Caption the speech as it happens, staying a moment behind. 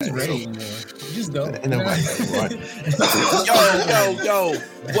ain't ready anymore. Just go. Yo.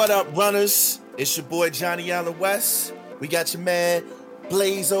 What up, runners? It's your boy Johnny Allen West. We got your man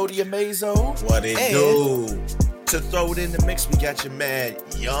Blazo the Amazo. What it do? To throw it in the mix, we got your man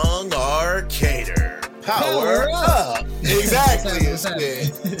Young Arcader. Power up. Exactly.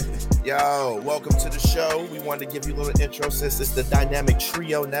 Yo, welcome to the show. We wanted to give you a little intro since it's the dynamic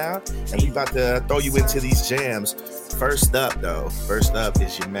trio now, and we about to throw you into these jams. First up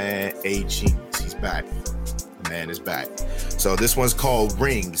is your man A-Genius. He's back. The man is back. So this one's called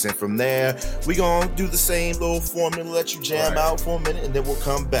Rings, and from there, we gonna do the same little formula, let you jam out for a minute, and then we'll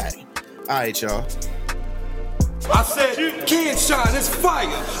come back. All right, y'all. I said, Ken Shine is fire.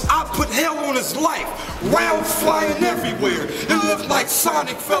 I put hell on his life. Rounds flying everywhere. It looked like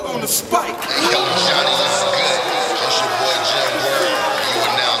Sonic fell on a spike. Yo, Johnny, what's good? It's your boy Jim Word. You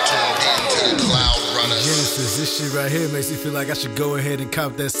are now tuned in to the Cloud Runners. Genesis, this shit right here makes me feel like I should go ahead and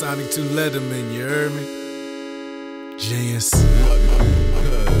cop that Sonic 2 Letterman, you heard me? Genius.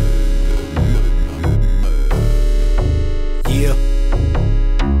 Yeah.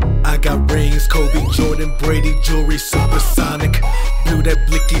 I got rings, Kobe, Jordan, Brady, jewelry, supersonic. Blew that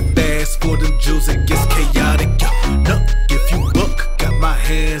blicky fast for them jewels, it gets chaotic. No, if you look, got my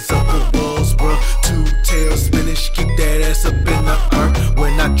hands up the walls, bro. Two tails spinach, keep that ass up in the earth.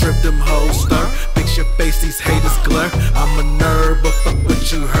 When I drip them hoes stir, fix your face, these haters glare. I'm a nerd, but fuck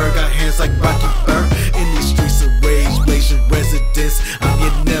what you heard. Got hands like Rocky Burr. In these streets of rage, blaze your residence. I'm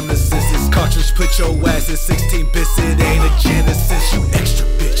your nemesis, this cartridge put your ass in 16 bits. It ain't a Genesis, you extra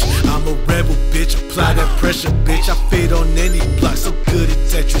bitch. I'm a rebel, bitch. Apply that pressure, bitch. I fit on any block, so good at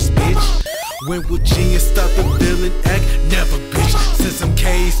Tetris, bitch. When will genius stop the villain act? Never, bitch. Send some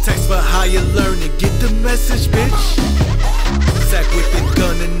K's, text for higher learning. Get the message, bitch. Sack with the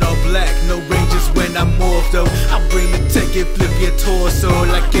gun and all black. No ranges when I'm morph, though. I bring the tech and flip your torso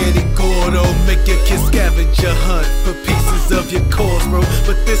like Eddie Gordo. Make your kid scavenger hunt for pieces of your corpse, bro.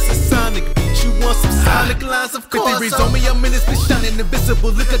 But this is Sonic beat. You want some Sonic lines? Of course. 50 reads on me, I'm in this bitch shining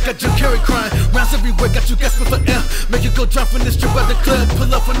invisible. Look, I got Jim Carrey crying. Rounds everywhere, got you gasping for air. Make you go drop from this strip out the club.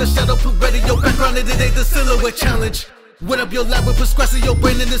 Pull up from the shadow, put ready your background, and it ain't the silhouette challenge. Wet up your lab with prescribing your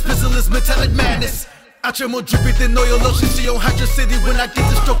brain, and this pistol is metallic madness. I trim more drippy than oil lotion. She on Hydra City when I get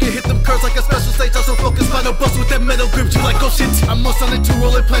the stroke and hit them curves like a special stage. I'm so focused, final bust with that metal grip. You like, oh shit. I'm on Sonic 2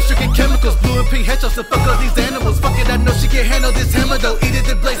 rolling plastic and chemicals. Blue and pink headshots to fuck all these animals. Fuck it, I know she can handle this hammer though. Eat it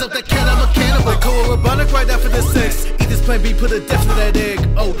and blaze up that can, I'm a cannibal. Coerobonic right after the sex. Eat this plain B, put a death to that egg.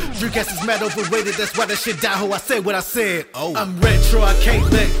 Oh, Dreamcast is mad overrated. That's why that shit die ho. I said what I said. Oh, I'm retro, I can't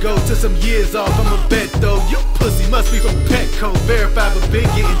let go. Till some years off, I'm a bet though. You pussy must be from Petco. Verified but big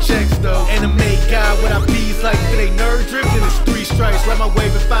getting checks though. Anime guy with our P's like if it ain't nerd drip, then it's 3 strikes. Ride my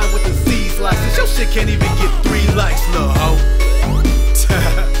wave and find with the C slices. Your shit can't even get 3 likes, lil' ho.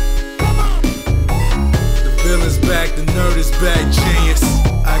 The villain's back, the nerd is back, genius.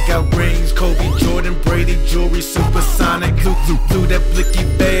 I got rings, Kobe, Jordan, Brady, jewelry, supersonic. Blew that blicky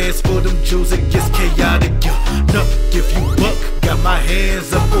fast for them jewels, it gets chaotic. No, if you buck, got my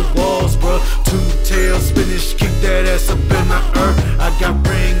hands up the walls, bro. 2 tails spinach, keep that ass up in the earth. I got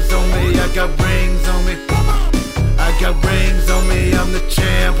rings on me, I got rings on me. I got rings on me, I'm the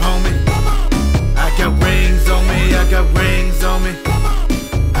champ, homie. I got rings on me, I got rings on me.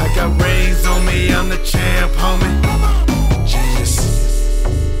 I got rings on me, I'm the champ, homie. Genius.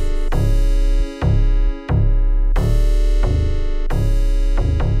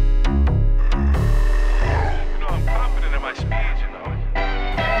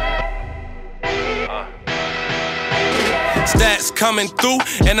 Stats coming through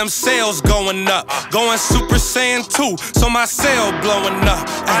and them sales going up. Going Super Saiyan 2, so my sale blowing up.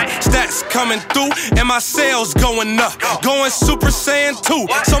 Stats coming through and my sales going up. Going Super Saiyan 2,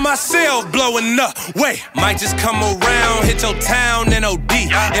 so my sale blowing up. Wait, might just come around, hit your town and OD.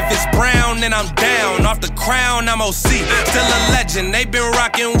 If it's brown, then I'm down. Off the crown, I'm OC. Still a legend, they been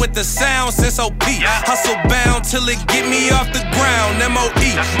rocking with the sound since OP. Hustle bound till it get me off the ground, MOE.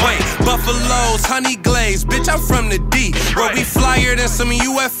 Wait, Buffaloes, honey glaze, bitch, I'm from the D. Where we flyer than some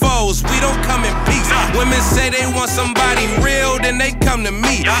UFOs, we don't come in peace. Women say they want somebody real, then they come to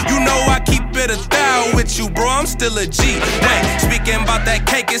me. You know I keep it 1,000 with you, bro, I'm still a G. Wait, speaking about that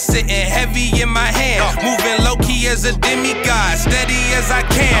cake, it's sitting heavy in my hand. Moving low-key as a demigod, steady as I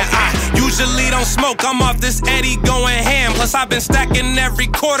can. I usually don't smoke, I'm off this Eddie going ham. Plus I've been stacking every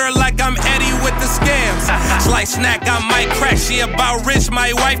quarter like I'm Eddie with the scams. Slice snack, I might crack, she about rich,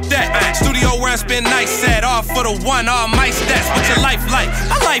 my wife that. Studio where I spend nights at, off for for the one, all my stats. What's your life like?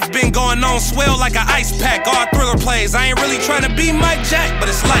 My life been going on swell like an ice pack. All Thriller plays, I ain't really trying to be Mike Jack, but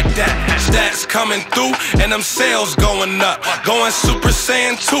it's like that. Stats coming through and them sales going up. Going Super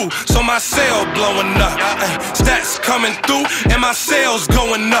Saiyan 2, so my sale blowing up. Ay, stats coming through and my sales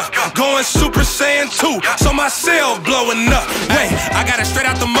going up. Going Super Saiyan 2, so my sale blowing up. Wait, I got it straight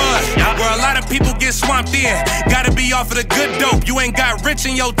out the mud, where a lot of people get swamped in. Gotta be off of the good dope, you ain't got rich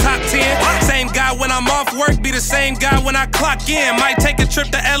in your top 10. Same guy when I'm off work, be the same guy when I clock in. Might take a trip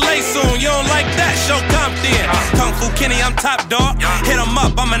to LA soon, you don't like that, show Compton. Kung Fu Kenny, I'm top dog, hit him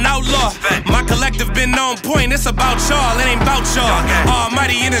up, I'm an outlaw. My collective been on point, it's about y'all, it ain't about y'all.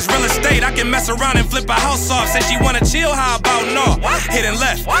 Almighty in his real estate, I can mess around and flip a house off. Say she wanna chill, how about no? Hitting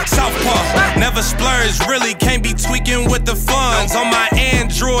left, southpaw, never splurge, really can't be tweaking with the funds. On my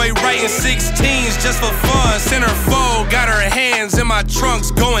Android, writing 16s just for fun. Centerfold, got her hands in my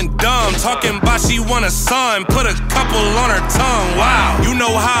trunks, going dumb. Talking about she want a son, put a couple on her tongue. Wow, you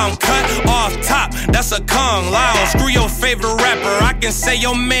know how I'm cut off top, that's a Kung Lao. Screw your favorite rapper, I can say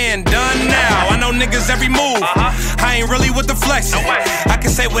your man done now. I know niggas every move, I ain't really with the flexing. I can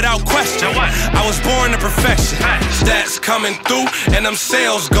say without question, I was born to perfection. Stats coming through and them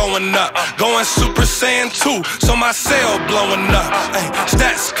sales going up. Going Super Saiyan 2, so my sale blowing up. Ay,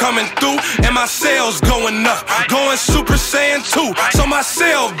 stats coming through and my sales going up. Going Super Saiyan 2, so my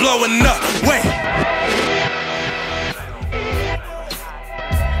sale blowing up. Wait.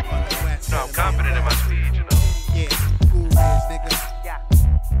 No, I'm confident in my speed, you know.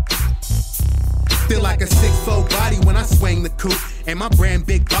 Feel like a 6'4" body when I swing the coupe. And my brand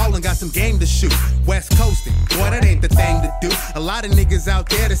big ballin' got some game to shoot. West coastin', boy, that ain't the thing to do. A lot of niggas out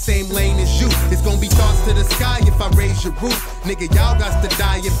there the same lane as you. It's gonna be thoughts to the sky if I raise your roof. Nigga, y'all got to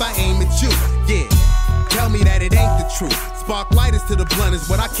die if I aim at you. Yeah, tell me that it ain't the truth. Spark lighters to the blunt is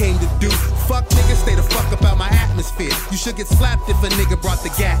what I came to do. Fuck niggas, stay the fuck up out my atmosphere. You should get slapped if a nigga brought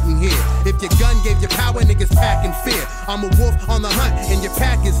the gat in here. If your gun gave you power, niggas packing fear. I'm a wolf on the hunt and your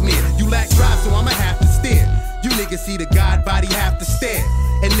pack is near. You lack drive, so I'ma have to steer. You niggas see the God body, have to stare.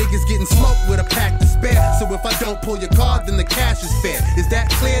 And niggas getting smoked with a pack to spare. So if I don't pull your card, then the cash is fair. Is that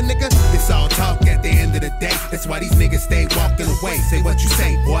clear, nigga? It's all talk at the end of the day. That's why these niggas stay walking away. Say what you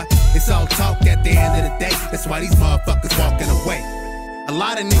say, boy. It's all talk at the end of the day. That's why these motherfuckers walking away. A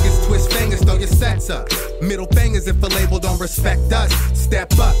lot of niggas twist fingers, throw your sets up. Middle fingers if a label don't respect us.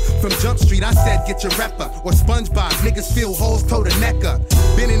 Step up. From Jump Street, I said get your rep up. Or SpongeBob, niggas feel holes, toe the neck up.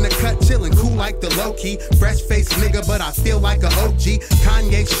 Been in the cut chillin', cool like the low-key. Fresh face nigga, but I feel like a OG.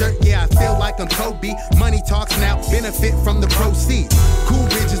 Kanye shirt, yeah, I feel like I'm Kobe. Money talks now, benefit from the proceeds. Cool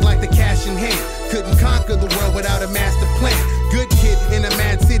bitches like the cash in hand. Couldn't conquer the world without a master plan. Good kid in a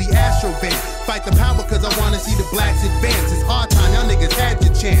Mad City Astro van. Fight the power cause I wanna see the blacks advance. It's our time, y'all niggas had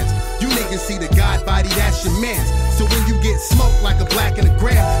your chance. You niggas see the God body, that's your mans. So when you get smoked like a black in a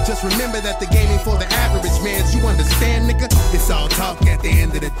gram, just remember that the game ain't for the average mans. You understand, nigga? It's all talk at the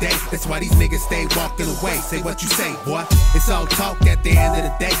end of the day. That's why these niggas stay walking away. Say what you say, boy. It's all talk at the end of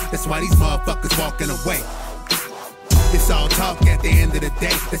the day. That's why these motherfuckers walking away. It's all talk at the end of the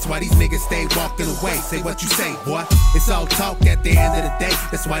day. That's why these niggas stay walking away. Say what you say, boy. It's all talk at the end of the day.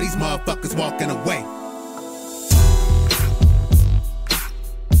 That's why these motherfuckers walking away.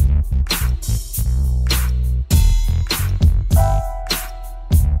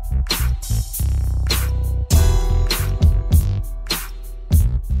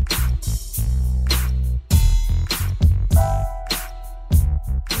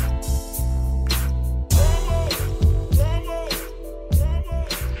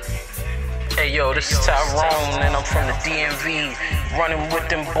 Yo, this is Tyrone, and I'm from the DMV, running with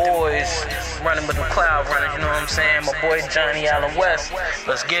them boys, running with them cloud runners, you know what I'm saying? My boy Johnny Allen West,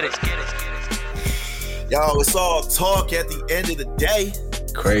 let's get it. Yo, it's all talk at the end of the day.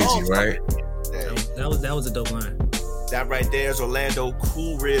 Crazy, right? That was a dope line. That right there is Orlando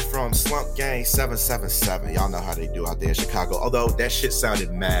Cool Rid from Slump Gang 777. Y'all know how they do out there in Chicago. Although that shit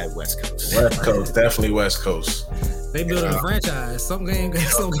sounded mad West Coast. West Coast, definitely West Coast. They building a franchise. Some game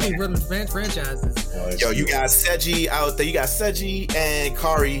building franchises. Yo, you got Seji out there. You got Seji and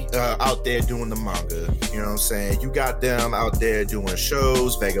Kari out there doing the manga. You know what I'm saying? You got them out there doing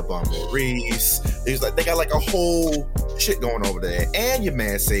shows. Vagabond Maurice. They got like a whole shit going over there. And your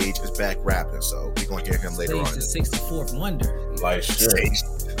man Sage is back rapping. So we're gonna hear him later on. Sage the 64th wonder. Like shit.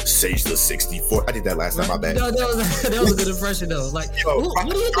 Sage the 64th. I did that last time. My bad. No, that was a good impression though. Like, yo, what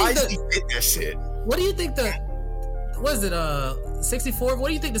do you think? Did that shit. What do you think what is it? 64th? What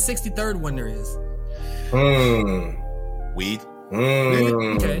do you think the 63rd wonder is? Weed.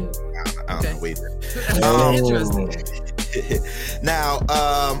 Okay. I don't know. Weed. Interesting. Now,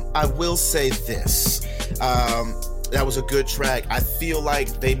 I will say this. That was a good track. I feel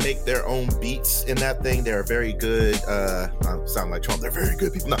like they make their own beats in that thing. They're very good. I sound like Trump. They're very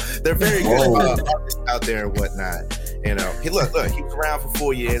good people. No, they're very good artists out there and whatnot. You know, look. He was around for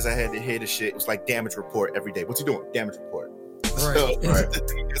 4 years. I had to hear the shit. It was like Damage Report every day. What's he doing? Damage Report. Right. So,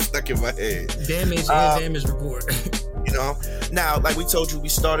 it's stuck in my head. Damage and Damage Report. You know, now, like we told you, we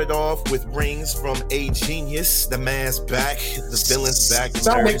started off with Rings from A Genius. The man's back. The villain's back. The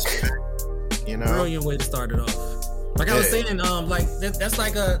nerd's back. You know, brilliant way to start it off. Like I was saying, like that's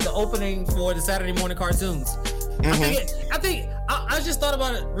like the opening for the Saturday morning cartoons. Mm-hmm. I just thought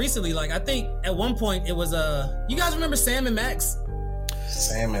about it recently. Like I think at one point it was you guys remember Sam and Max?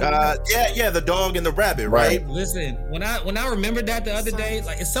 Sam and Max. Yeah, the dog and the rabbit, right? Listen, when I remembered that the other day,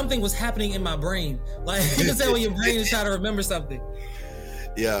 like something was happening in my brain. Like you can say when your brain is trying to remember something.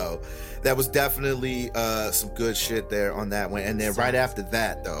 Yo, that was definitely some good shit there on that one. And then right after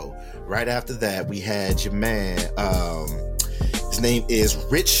that, we had your man. His name is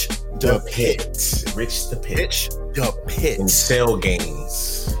Rich the Pit. Rich the Pit. In Cell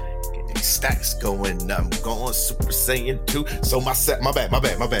Games. Stacks going. I'm going Super Saiyan 2. So my bad.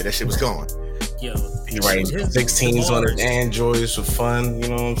 That shit was going. Yo, he writing 16s on his Androids for fun. You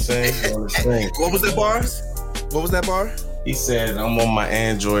know what I'm saying? What was that bar? He said, "I'm on my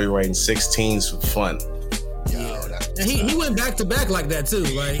Android writing 16s for fun." Yo, and he went back to back like that too.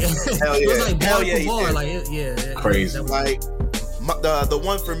 Like hell yeah, it was like bar for bar. Like crazy. Like the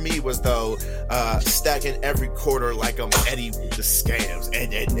one for me was though stacking every quarter like I'm Eddie with the scams.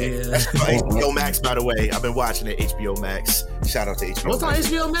 And HBO Max, by the way, I've been watching it. HBO Max. Shout out to HBO. What's on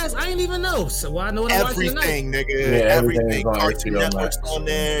HBO Max? I ain't even know. So I know what I'm watching tonight. Everything, nigga. Yeah, everything. On Cartoon Network's on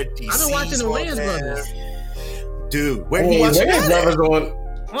there. I've been watching the Wayans Brothers. Dude, where you watching that?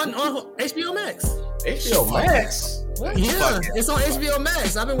 On HBO Max. HBO Max? What? Yeah, it's on HBO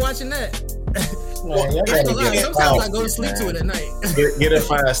Max. I've been watching that. Sometimes I go to sleep to it at night. Get a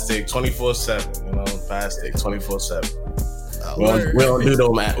Fire Stick 24/7. You know, Fire Stick 24/7. We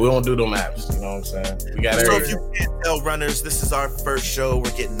don't do them apps. You know what I'm saying? We got so if you can't tell, runners, this is our first show.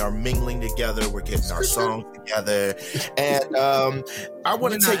 We're getting our mingling together. We're getting our songs together, and I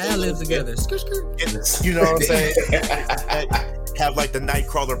want to take ad-libs together. You know what I'm saying? Have like the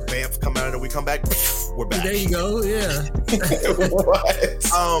Nightcrawler Bamf come out, and we come back. We're back. There you go. Yeah. What?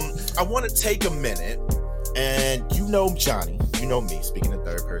 I want to take a minute, and you know Johnny, you know me, speaking in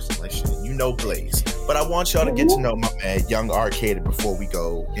third person like shit. You know Blaze, but I want y'all to get to know my man Young Arcader before we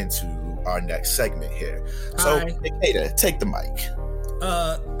go into our next segment here. So, Arcader, take the mic.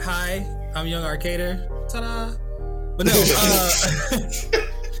 Hi, I'm Young Arcader. Ta-da! But no,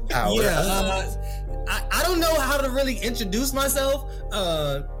 I don't know how to really introduce myself.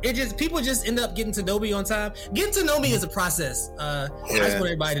 People just end up getting to know me on time. Getting to know me is a process. I just want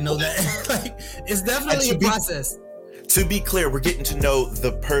everybody to know that. Like, it's definitely a process. To be clear, we're getting to know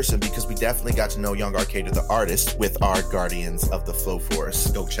the person because we definitely got to know Young Arcader, the artist, with our Guardians of the Flow Force.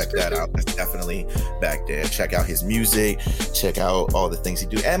 Go check that out. That's definitely back there. Check out his music. Check out all the things he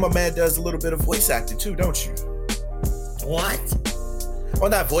do. And my man does a little bit of voice acting too, don't you? What? Well,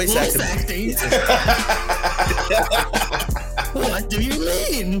 not voice acting. What do you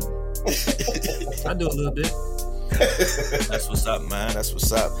mean? I do a little bit. That's what's up, man. That's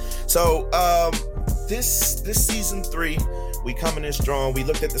what's up. So, this season 3, we coming in strong. We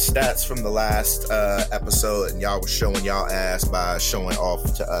looked at the stats from the last episode, and y'all was showing y'all ass by showing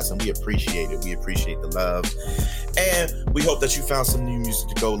off to us, and we appreciate it. We appreciate the love, and we hope that you found some new music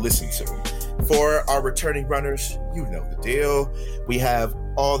to go listen to. For our returning runners, you know the deal. We have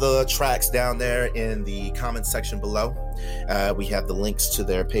all the tracks down there in the comment section below. We have the links to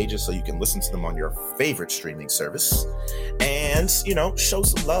their pages so you can listen to them on your favorite streaming service. And, you know, show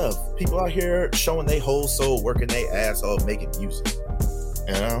some love. People out here showing their whole soul, working their ass off, making music.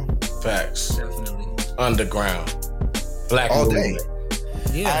 You know? Facts. Definitely. Underground. Black all movement.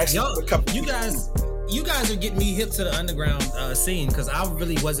 day. Yeah, you guys are getting me hip to the underground scene because I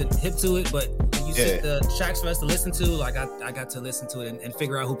really wasn't hip to it, but when you set the tracks for us to listen to, like I got to listen to it and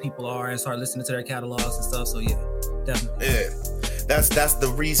figure out who people are and start listening to their catalogs and stuff. So yeah, definitely. Yeah, that's the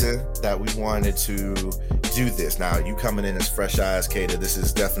reason that we wanted to do this. Now you coming in as fresh eyes, Kader, this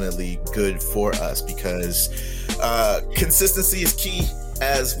is definitely good for us because consistency is key.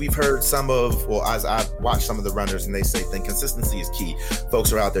 As we've heard as I've watched some of the runners and they say consistency is key.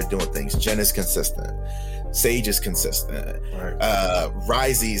 Folks are out there doing things. Jen is consistent. Sage is consistent. Right.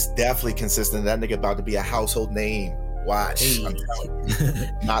 Risey's definitely consistent. That nigga about to be a household name. Watch. Hey. I'm telling you.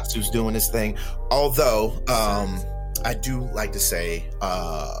 Natsu's doing his thing. Although, I do like to say,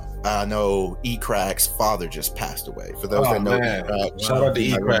 I know E-Crack's father just passed away. For those that know E-Crack, shout out to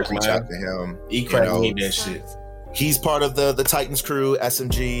E-Crack, man. Reach out to him. E-Crack need that shit. He's part of the Titans crew,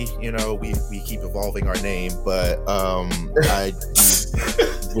 SMG. You know, we keep evolving our name, but I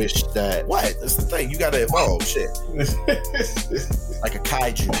wish that that's the thing. You gotta evolve, shit. Like a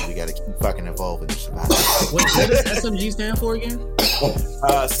kaiju, we gotta keep fucking evolving to survive. Wait, what does SMG stand for again?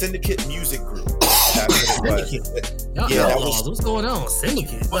 Syndicate Music Group. What's going on?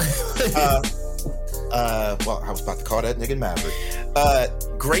 Syndicate. Well, I was about to call that nigga Maverick.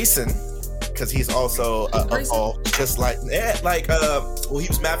 Grayson, because he's also just like he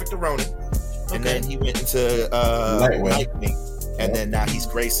was Maverick the Ronin, and then he went into Nightwing, and then now he's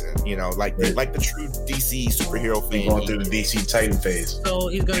Grayson. You know, like the true DC superhero fan. Going through the DC Titan phase. So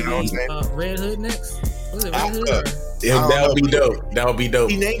he's gonna be Red Hood next. Was it Red Hood? That would be dope. That would be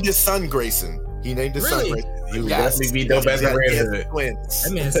dope. He named his son Grayson. He would definitely be dope as a Red Hood.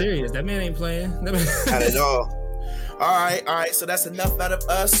 That man's serious. That man ain't playing. Not at all. All right. So that's enough out of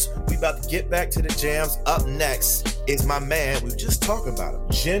us. We about to get back to the jams. Up next is my man. We were just talking about him,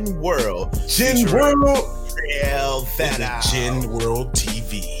 Gen World. Gen World. Gen World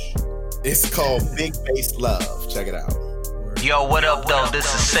TV. It's called Big Bass Love. Check it out. Yo, what up, though? This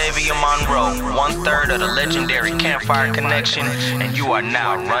is Xavier Monroe, 1/3 of the legendary Campfire Connection, and you are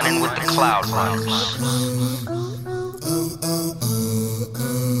now running with the Cloud Runners.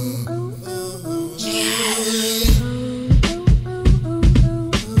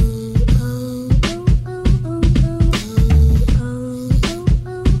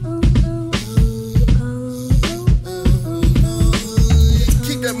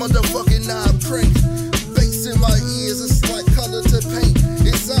 Keep that motherfucking knob cranked. Bass in my ears, it's like color to paint.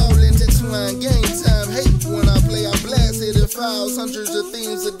 It's all intertwined. Game time hate when I play. I blast hidden files, hundreds of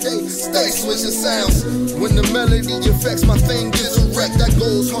themes a day. Stay switching sounds. When the melody affects my thing gets wrecked, that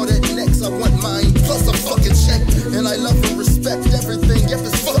goes hard at next. I want mine plus a fucking check, and I love and respect everything. Yep,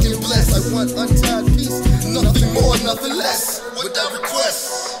 it's fucking blessed. I want untied peace, nothing more, nothing less. With that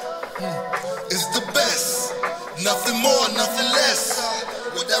request, it's the best. Nothing more, nothing less.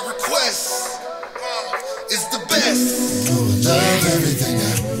 With that request, it's the best. I love everything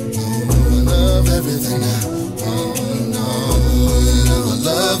now. I love everything now. I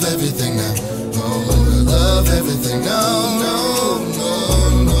love everything now. I love everything now. Love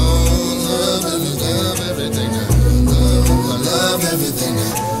everything now. I love everything now. I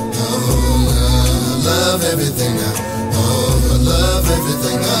love everything now. I love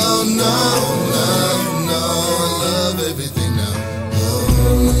everything now. I love everything now.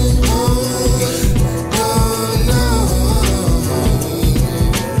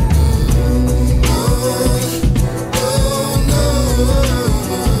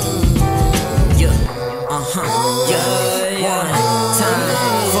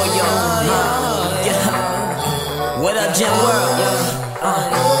 What up, Gen World?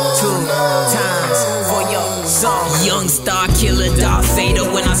 2 times for your song. Young star killer, Darth Vader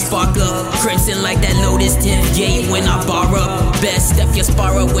when I spark up. Crimson like that Lotus 10th gate when I bar up. Best step your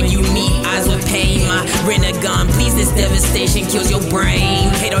spar up when you meet eyes with pain. My Renegon, please, this devastation kills your brain.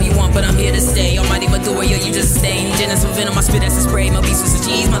 Hate all you want, but I'm here to stay. Almighty Madura, yo, you just a stain. Genesis of venom, my spit as a spray. My beast is a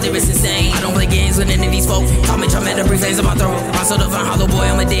cheese, my lyrics insane. I don't play games with any of these folk. Call me traumatic, breathe flames on my throat. I'm so divine, hollow boy,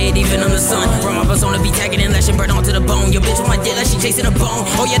 I'm a dead, even on the sun. From my persona, be tagging and lashing, burn onto the bone. Your bitch on my dick like she chasing a bone.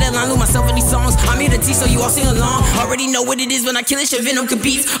 Oh yeah, that line lose myself in these songs. I'm here to teach, so you all sing along. Already know what it is when I kill it. Shit, venom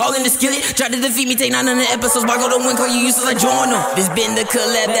competes, all in the skillet. Try to defeat me, take 9 of the episodes. But I go to win, call you useless, I join them. This been the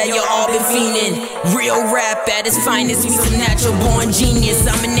collab that you all been fiending. Real rap at its finest, we some natural born genius.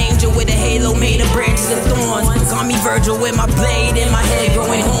 I'm an angel with a halo made of branches and thorns. Call me Virgil with my blade in my head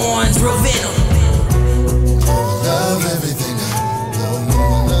growing horns. Real venom. Love everything now.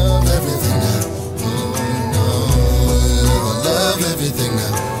 Love everything now. Love everything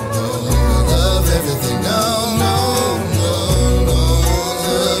now. Love everything now. Love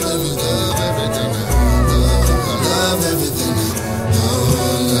everything now. Love everything now.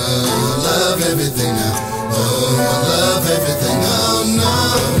 Love everything now. Love everything now.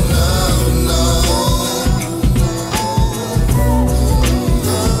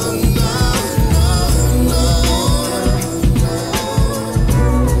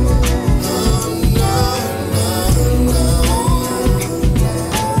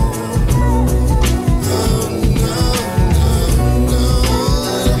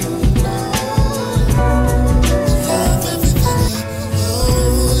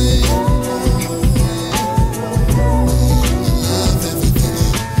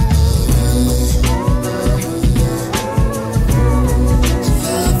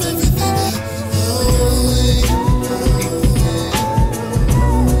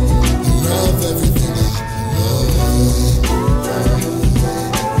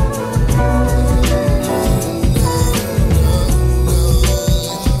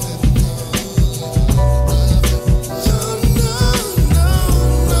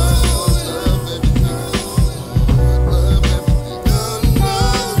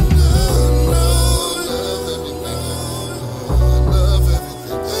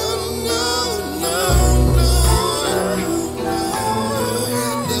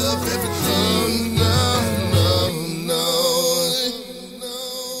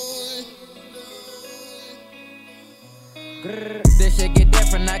 This shit get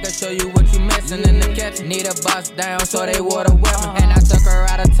different, I can show you what you missing in the kitchen. Need a bust down, so they water weapon. And I took her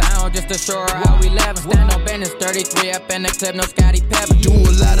out of town just to show her how we livin'. Stand on business, 33 up in the clip, no Scotty Pepper. Do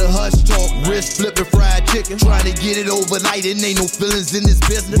a lot of hush talk, wrist flipping fried chicken. Trying to get it overnight, and ain't no feelings in this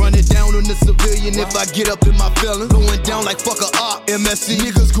business. Run it down on the civilian if I get up in my feelings. Blowing down like fuck a op, MSC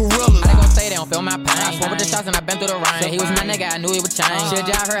niggas gorillas. I gon' say they don't feel my pain. Swore with the shots and I been through the rain. He was my nigga, I knew he would change. Shit,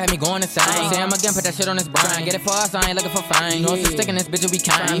 y'all heard, had me going insane. Say him again, put that shit on his brain. Get it for us, I ain't looking for fame. No, it's sticking this bitch, we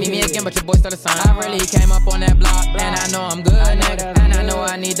can't. Meet me again, but your boy still the same. I really came up on that block, and I know I'm good, nigga. And I know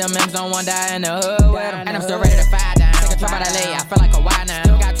I need them M's on one die in the hood with them. And I'm still ready to fight down. Take a trip out of LA, I feel like a wide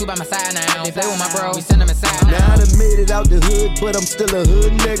now. Got two by my side now. They play with my bro, we send them inside now. Now I done made it out the hood, but I'm still a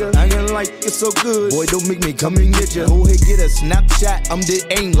hood nigga. I ain't like it so good. Boy, don't make me come and get ya. Go ahead, get a snapshot. I'm dead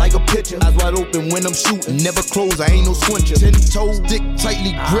aim like a pitcher. Eyes wide open when I'm shooting. Never close, I ain't no switcher. 10 toes, dick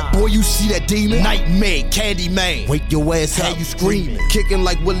tightly grip. Boy, you see that demon? Nightmare, candy man. Wake your ass how you screaming. Kicking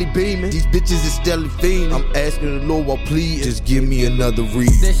like Willie Beeman. These bitches is steadily fiending. I'm asking the Lord, well, please just give me another read.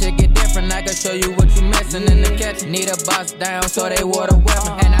 This shit get different, I can show you what you missing in the kitchen. Need a bust down, so they water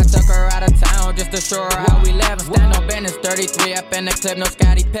weapon. And I took her out of town just to show her how we livin'. Stand on business, 33 up in the clip, no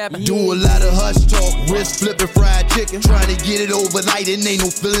Scotty Pepper. Do a lot of hush talk, wrist flipping fried chicken. Trying to get it overnight, and ain't no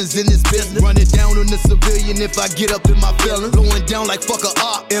feelings in this business. Run it down on the civilian if I get up in my feelings. Blowing down like fuck a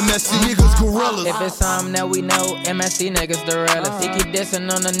op, MSC niggas gorillas. If it's something that we know, MSC niggas the realest. He keep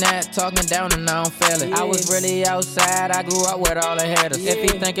dissing on the net, talking down and I don't feel it. I was really outside, I grew up with all the hitters. If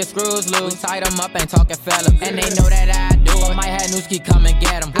he think his screws loose, tight him up, ain't talking fellas. And they know that I do it, might have Newski come and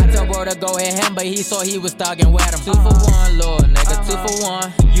get him. I told bro to go hit him, but he saw he was thugging with him. 2 for 1, Lord nigga, 2 for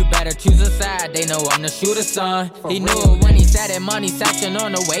 1. You better choose a side, they know I'm the shooter son. He knew it when he said it, money section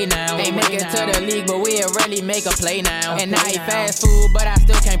on the way now. Ain't make it to the league, but we'll really make a play now. And now he fast food, but I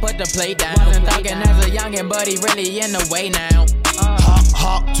still can't put the plate down. Wasn't thugging as a youngin', but he really in the way now. Hop,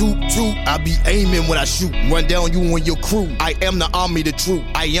 hop, toot, toot. I be aiming when I shoot. Run down you and your crew. I am the army, the troop.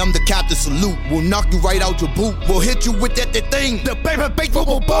 I am the captain, salute. We'll knock you right out your boot. We'll hit you with that thing. The paper, bake, boom,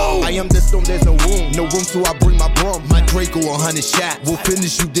 boom, boom. I am the stone, there's no room. No room, so I bring my brum. My Draco, 100 shots. We'll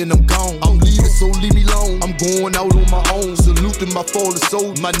finish you, then I'm gone. I'm leaving, so leave me alone. I'm going out on my own. Saluting my fallen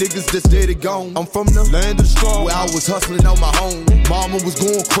soul. My niggas just dead and gone. I'm from the land of strong, where I was hustling out my home. Mama was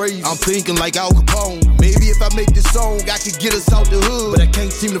going crazy. I'm thinking like Al Capone. Maybe if I make this song, I could get us out the hood. But I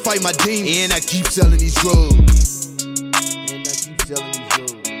can't seem to fight my demons. And I keep selling these drugs. And I keep selling these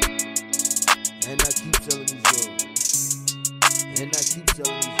drugs. And I keep selling these drugs. And I keep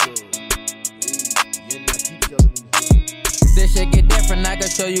selling these drugs. And I keep selling these drugs. This shit get different, I can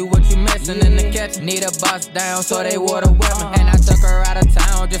show you what you missing in the kitchen. Need a bust down, so they water weapon. And I took her out of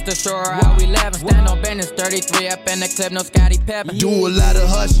town just to show her how we livin'. Stand on business, 33 up in the clip, no Scotty Pepper. Do a lot of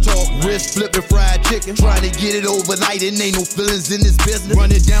hush talk, wrist flipping fried chicken. Trying to get it overnight, and ain't no feelings in this business.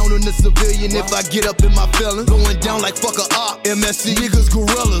 Run it down on the civilian if I get up in my feelings. Blowing down like fuck a op, MSC niggas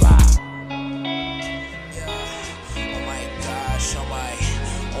gorillas.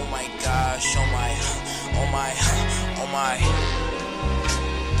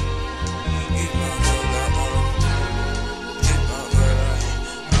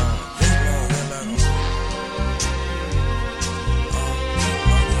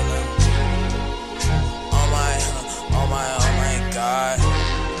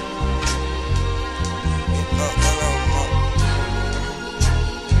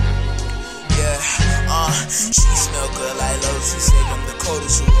 She smell good like lotion. Say I'm the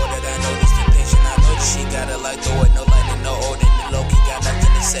coldest. You know that I noticed the pinch, and I know that she got it like the way. No light and no old, and the low key got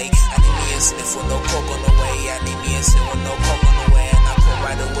nothing to say. I need me a sniff with no coke on the way. I need me a sip with no coke on the way. And I put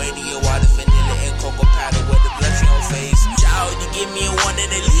right away to your water, vanilla and cocoa powder with the blush on your face. Child, you give me a one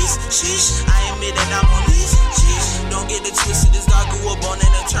and at least. Sheesh, I admit that I'm on lease. Sheesh, don't get it twisted. This dog grew up on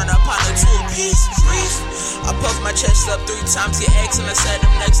and I turn up on a 2 piece. Freeze. I puff my chest up 3 times, your ex, and I set him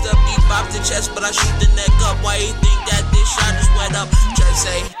next up. He bopped the chest, but I shoot the neck up. Why you think that this shot is wet up? Church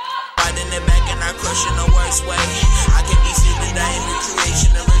say, right in the back and I crush in the worst way. I can be feeling I am the creation,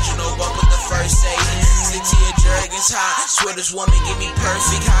 original one with the first say. Stick to your dragons high, swear this woman give me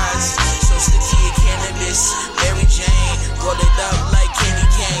perfect highs. So stick to your cannabis, Mary Jane, roll it up like candy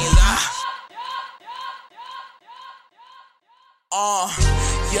canes.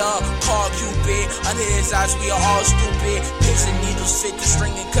 Yeah, call Cupid. Under his eyes, we are all stupid. pins and needles fit the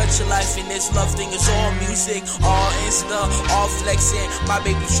string and cut your life. And this love thing is all music, all Insta, all flexing. My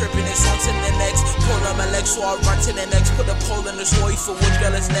baby tripping, it's on to the next. Pull up my legs, so I run to the next. Put a pole in the story for which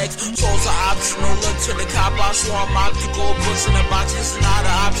girl is next. Souls are optional, look to the cop. I swear I'm optical, books in the box, this is not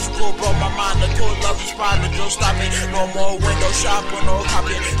an obstacle. Bro, my mind, the cold love is private, Joe stopping. No more window shopping, no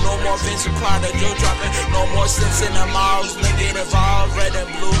copying. No more Vincent Carter, Joe dropping. No more Sims in the miles, linking evolve. Red and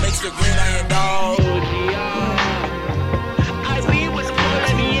blue makes the green iron dog. I be with the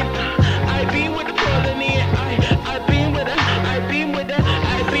colony, I be with the colony, I be with the, I be with the,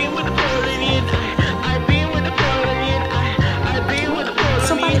 I be with the colony, I be with the colony, I be with the colony.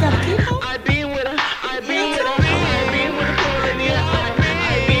 Somebody got a people? I be with the, I be with the, I be with the colony,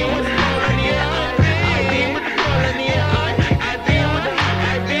 I be with the colony, I be with the colony, I be with the,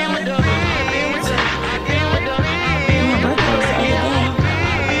 I be with the, I be with the, I be with the,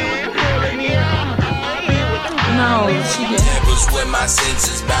 No, she did. Neighbors with my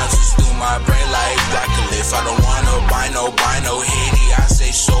senses bounces through my brain like Rockcliffe. I don't wanna buy no Haiti. I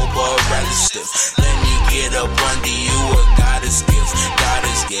say sober, rather stiff. Let me get up under you, a goddess gift,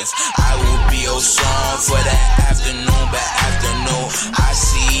 goddess gift. I will be your song for that afternoon, but afternoon. I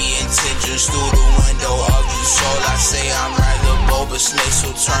see intentions through the window of your soul. I say I'm rather bold, but snakes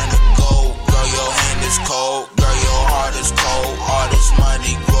will turn to gold. Girl, your hand is cold, girl, your heart is cold. All this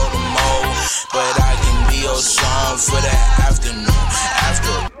money grow the mold, but I can be your song for that afternoon.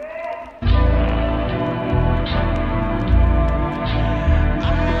 After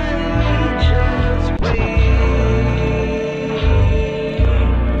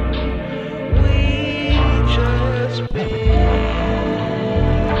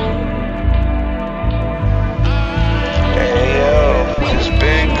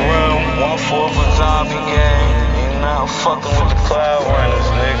fucking with the Cloud Runners,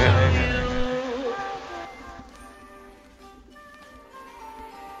 nigga.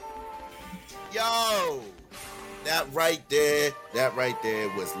 Yo, that right there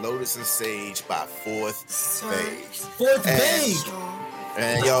was Lotus and Sage by Fourth Phase. Fourth Phase.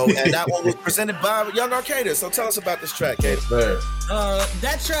 And that one was presented by Young Arcada. So tell us about this track, Katie.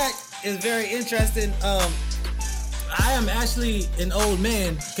 That track is very interesting. I am actually an old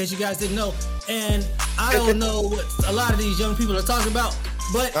man, in case you guys didn't know, and I don't know what a lot of these young people are talking about,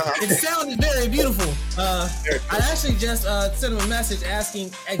 but it sounded very beautiful. I actually just sent him a message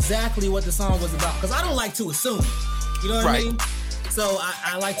asking exactly what the song was about, because I don't like to assume, you know what I mean? So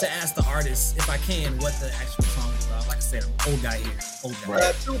I like to ask the artist, if I can, what the actual song is about. Like I said, I'm an old guy here.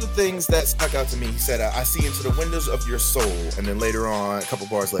 Two of the things that stuck out to me, he said, I see into the windows of your soul. And then later on, a couple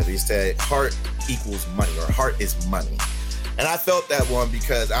bars later, he said, heart equals money, or heart is money. And I felt that one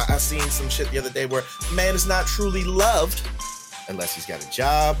because I seen some shit the other day where man is not truly loved unless he's got a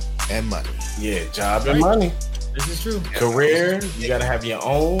job and money. Yeah, job and money. This is true. Career, you gotta have your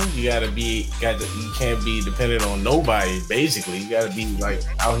own. You can't be dependent on nobody. Basically, you gotta be like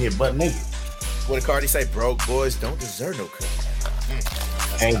out here butt naked. What did Cardi say? Broke boys don't deserve no cookie.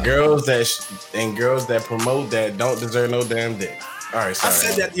 And girls that promote that don't deserve no damn dick. All right, sorry. I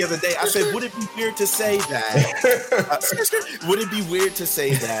said that the other day. I said, would it be weird to say that? Would it be weird to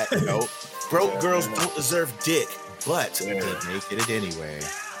say that? Broke girls don't deserve dick, but they get it anyway.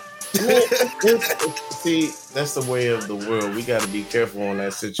 See, that's the way of the world. We got to be careful on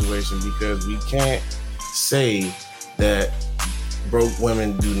that situation because we can't say that broke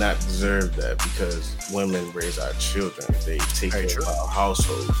women do not deserve that because women raise our children. They take care of our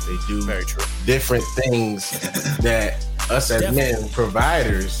households. They do different things that us as men,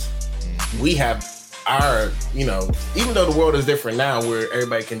 providers, we have our, even though the world is different now where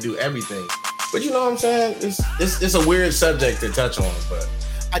everybody can do everything. But you know what I'm saying? It's a weird subject to touch on, but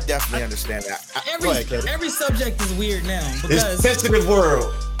I definitely understand that. Every subject is weird now because it's a sensitive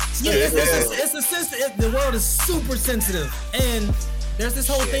world. Yeah, it's a sensitive. The world is super sensitive, and there's this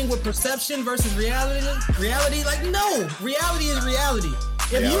whole thing with perception versus reality. Like, no, reality is reality.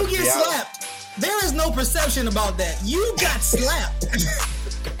 If you get slapped, there is no perception about that. You got slapped.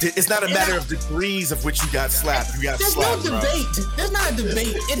 It's not a matter of degrees of which you got slapped. You got slapped. There's no debate. There's not a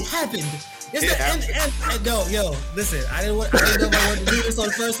debate. It happened. And listen, I didn't know if I wanted to do this on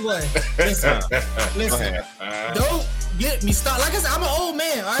the first one. Listen. Don't get me started. Like I said, I'm an old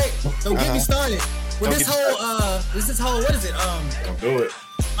man, all right? Don't get me started with this whole, what is it? Don't do it.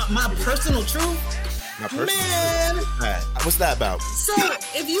 My personal truth? Man. What's that about? So,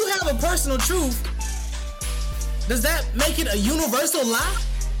 if you have a personal truth, does that make it a universal lie?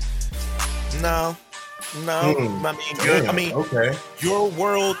 No. No, I mean, okay. Your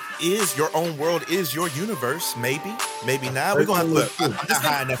world is your own world is your universe. Maybe not. We're gonna look. I'm not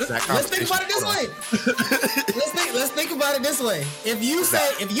high enough for that Let's conversation. think about it this way. let's think about it this way. If you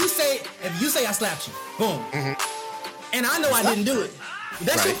say I slapped you, boom, and I know I didn't do it.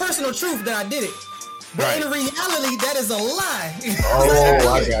 That's your personal truth that I did it. But in reality, that is a lie.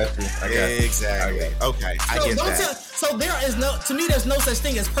 Oh, I got you. Exactly. Okay, I get that. So there is to me, there's no such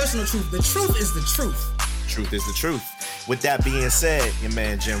thing as personal truth. The truth is the truth. Truth is the truth. With that being said, your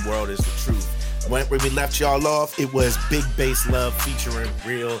man Jim World is the truth. When we left y'all off, it was Big Bass Love featuring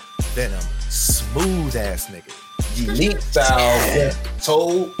Real Venom. Smooth ass nigga. Unique style.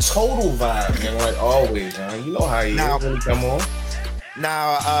 Total vibe, man. Like always, man. You know how he is when he come on.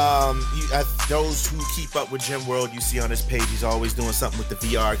 Now, those who keep up with Jim World, you see on his page, he's always doing something with the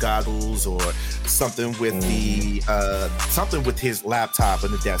VR goggles or something with the something with his laptop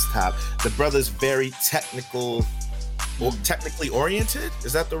and the desktop. The brother's very technically oriented.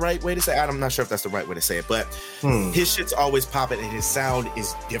 Is that the right way to say it? I'm not sure if that's the right way to say it, but his shit's always popping and his sound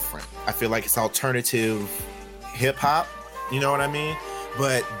is different. I feel like it's alternative hip hop. You know what I mean?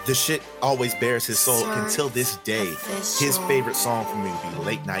 But the shit always bears his soul until this day. His favorite song for me would be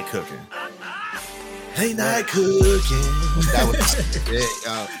Late Night Cooking. Late Night Cooking. That was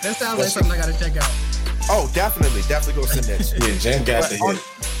that sounds like something I gotta check out. Oh, definitely go send that shit. Yeah, Jen got the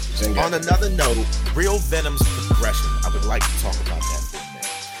hit. On another note, Real Venom's progression. I would like to talk about that for a minute.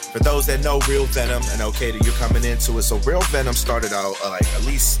 For those that know Real Venom, and okay that you're coming into it, so Real Venom started out like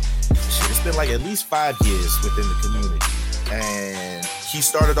it's been like at least 5 years within the community. And he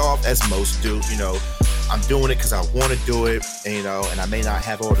started off as most do, I'm doing it because I want to do it, and I may not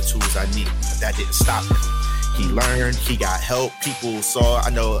have all the tools I need, but that didn't stop him. He learned, he got help. People saw, I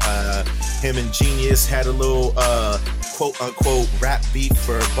know him and Genius had a little quote unquote rap beef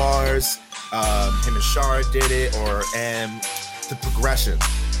for bars. Him and Shard did it, and the progression,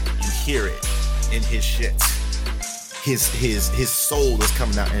 you hear it in his shit. His soul is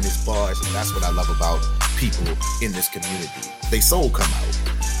coming out in his bars, and that's what I love about people in this community. They soul come out.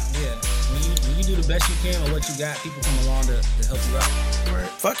 Yeah, when you do the best you can with what you got, people come along to help you out. Right.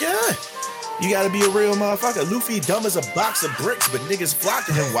 Fuck yeah. You gotta be a real motherfucker. Luffy dumb as a box of bricks, but niggas flock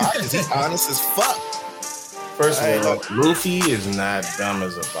to him. Why? Because he's honest as fuck. First of all, Luffy is not dumb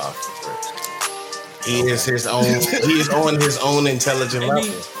as a box of bricks. He is his own. He is on his own intelligent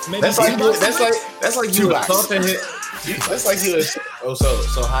level. That's like you were talking. That's like you was.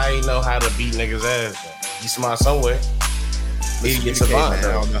 So how you know how to beat niggas' ass? Then? You smart somewhere. Maybe get savant. I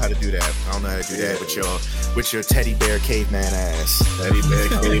don't know how to do that. I don't know how to do that with your teddy bear caveman ass. Teddy bear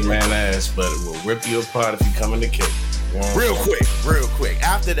caveman ass, but it will rip you apart if you come in the cave. Real quick.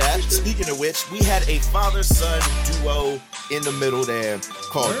 After that, speaking of which, we had a father-son duo in the middle there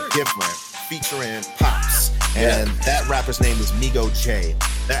called Different, featuring Pops. And that rapper's name is Migo J.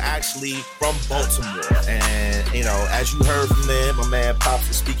 They're actually from Baltimore. And, as you heard from them, my man Pops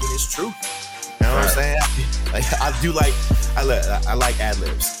was speaking his truth. You know what I'm saying? I like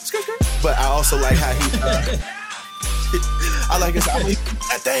ad-libs. But I also like how he... I like his,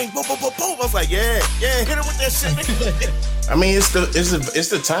 that thing, boom, boom, boom, boom. I was like, yeah, hit him with that shit. I mean, it's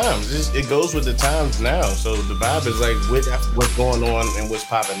the times. It goes with the times now. So the vibe is like with what's going on and what's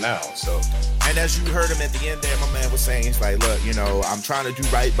popping now. So, and as you heard him at the end there, my man was saying, he's like, look, I'm trying to do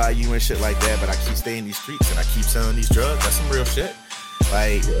right by you and shit like that, but I keep staying in these streets and I keep selling these drugs. That's some real shit.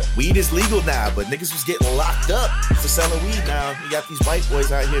 Like, weed is legal now, but niggas was getting locked up for selling weed now. You got these white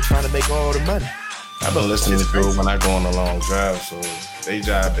boys out here trying to make all the money. I've been listening to it when I go on a long drive, so they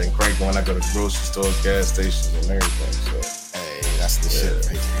job been cranking when I go to grocery stores, gas stations, and everything. So, hey, that's the shit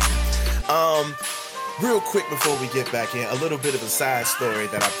right there. Real quick before we get back in, a little bit of a side story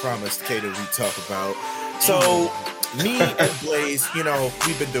that I promised Kato we'd talk about. So, me and Blaze,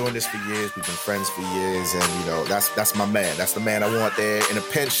 we've been doing this for years. We've been friends for years, and that's my man. That's the man I want there in a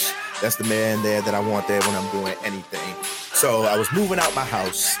pinch. That's the man there that I want there when I'm doing anything. So I was moving out my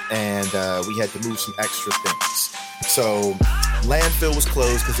house, and we had to move some extra things. So landfill was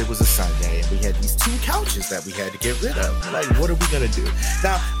closed because it was a Sunday, and we had these 2 couches that we had to get rid of. We're like, what are we gonna do?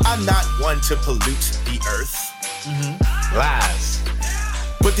 Now, I'm not one to pollute the earth. Mm-hmm. Lies.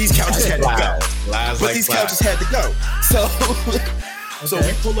 But these couches had to go. Couches had to go. So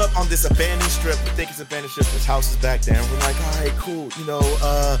we pull up on this abandoned strip. We think it's an abandoned strip. This house is back there. And we're like, all right, cool.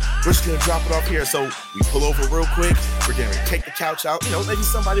 We're just going to drop it off here. So we pull over real quick. We're going to take the couch out. Maybe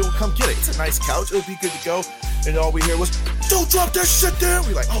somebody will come get it. It's a nice couch. It'll be good to go. And all we hear was, don't drop that shit there.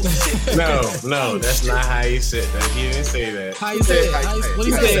 We're like, oh, shit. No, that's not how you said that. He didn't say that. How you say it? What do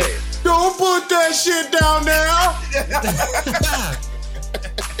you say? Don't put that shit down there.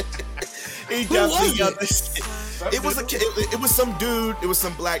 He definitely got this. It was some dude. It was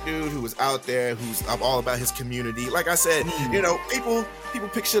some black dude who was out there who's all about his community. Like I said, you know, people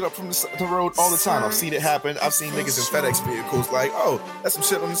pick shit up from the road all the time. I've seen it happen. I've seen niggas in FedEx vehicles like, oh, that's some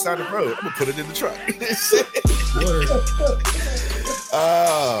shit on the side of the road. I'm gonna put it in the truck.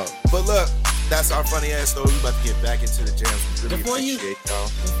 But look, that's our funny ass story. We about to get back into the jams. Really appreciate y'all.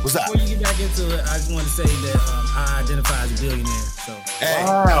 What's that? Before you get back into it, I just want to say that I identify as a billionaire. So. Hey.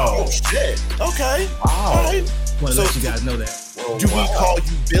 Wow. Oh shit. Okay. Wow. All right. Want to let you guys know that. Do we call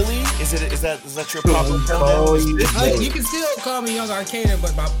you Billy? Is that your proper pronoun? You can still call me Young Arcader,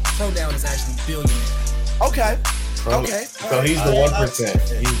 but my pronoun is actually billionaire. Okay. Okay. So he's the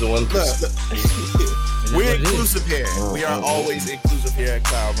 1%. He's the 1%. We're inclusive here. We are always inclusive here at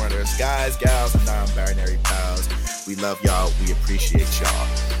Cloud Runners. Guys, gals, and non-binary pals. We love y'all. We appreciate y'all.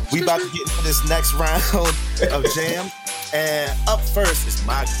 We about to get into this next round of jam. And up first is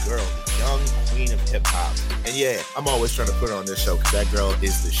my girl, the young queen of hip hop. And yeah, I'm always trying to put her on this show because that girl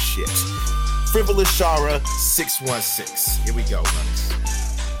is the shit. Frivolous Shara 616. Here we go, runners.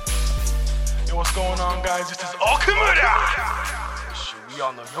 Yo, what's going on, guys? This is Okamura. Shit, we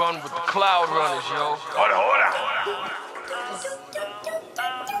on the run with the Cloud Runners, yo. Hold on.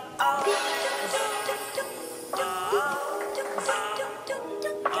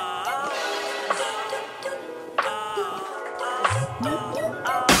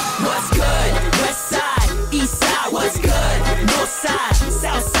 What's good? West side, east side, what's good? North side,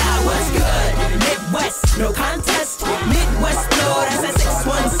 south side, what's good? Midwest, no contest. Midwest floor, that's a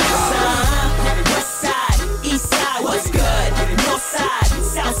 616. West side, east side, what's good? North side,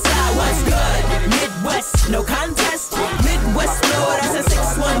 south side, what's good? Midwest, no contest. Midwest floor, that's a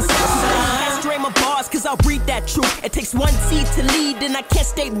 616. Strain my bars, cause I'll read that truth. It takes one seed to lead, and I can't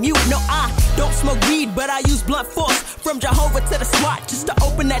stay mute. No, I don't smoke weed, but I use blunt force. From Jehovah to the SWAT, just to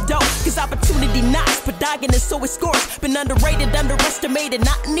open that door. Cause opportunity knocks, but dogging is so it scores. Been underrated, underestimated,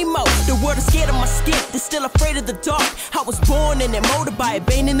 not anymore. The world is scared of my skin, they're still afraid of the dark. I was born in it, molded by a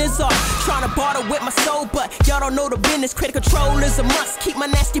bane in his art. Trying to barter with my soul, but y'all don't know the business. Critical control is a must. Keep my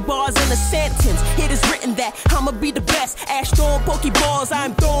nasty bars in a sentence. It is written that I'ma be the best. Ash throwing pokeballs,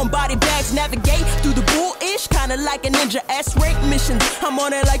 I'm throwing body bags. Navigate through the bullish, kinda like a ninja. S-rank missions, I'm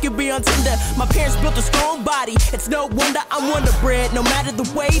on it like it be on Tinder. My parents built a strong body, it's no wonder I'm Wonder Bread. No matter the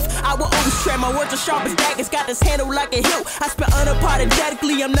wave, I will always tread. My words are sharp as daggers, got this handle like a hilt. I spit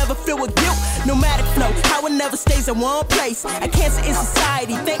unapologetically, I'm never filled with guilt. Nomadic flow, how it never stays in one place. A cancer in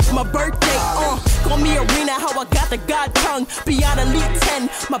society, thanks my birthday. Call me Arena, how I got the God tongue. Beyond Elite 10,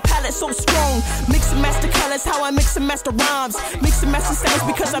 my palate so strong. Mix and master colors, how I mix and master rhymes. Mix and master sounds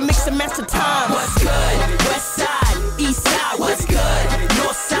because I mix and master time. What's good? West side, east side, what's good?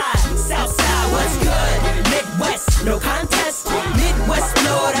 North side, south side, what's good? Midwest, no contest. Midwest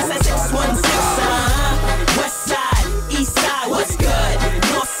floor, that's a 616. West side, east side, what's good?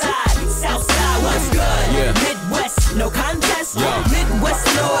 North side, south side, what's good? Yeah. Midwest, no contest. Midwest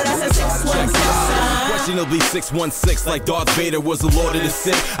floor, that's a 616. Questionably 616, like Darth Vader was the Lord of the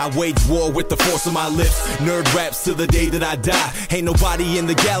Sith. I wage war with the force of my lips. Nerd raps till the day that I die. Ain't nobody in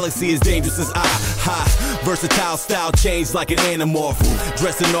the galaxy as dangerous as I. Ha, versatile style changed like an animorph.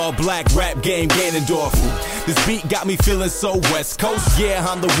 Dressed in all black, rap game Ganondorf. This beat got me feeling so West Coast. Yeah,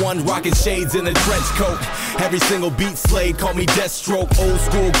 I'm the one rocking shades in a trench coat. Every single beat slayed, call me Deathstroke. Old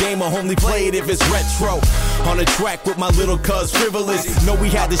school gamer, only played if it's retro. On a track with my little cuz Frivolous. Know we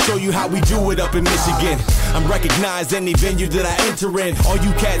had to show you how we do it up in Michigan. I'm recognized any venue that I enter in. All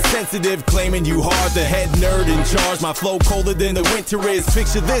you cats sensitive, claiming you hard. The head nerd in charge, my flow colder than the winter is.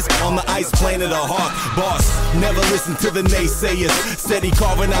 Picture this on the ice plane of the heart. Boss, never listen to the naysayers. Steady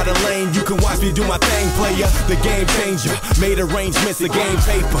carving out a lane, you can watch me do my thing, player. The game changer, made arrangements, the game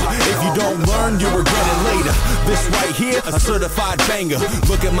paper. If you don't learn, you regret it later. This right here, a certified banger.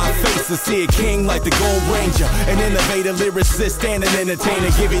 Look at my face and see a king like the Gold Ranger. An innovator, lyricist, and an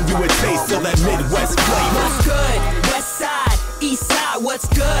entertainer, giving you a taste of that Midwest flavor. What's good? West side, east side, what's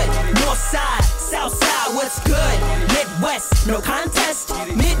good? North side, south side, what's good? Midwest, no contest.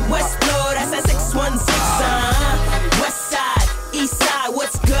 Midwest floor, that's a 616. West side, east side,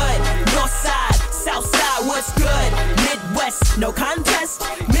 what's good? North side, south side, what's good? Midwest, no contest.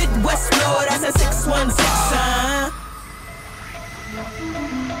 Midwest floor, that's a 616.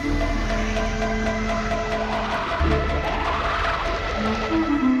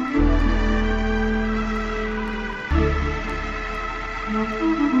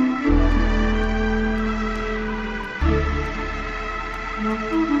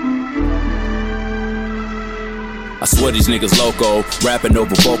 I swear these niggas loco, rapping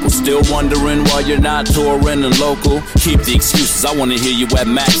over vocals. Still wondering why you're not touring and local. Keep the excuses, I wanna hear you at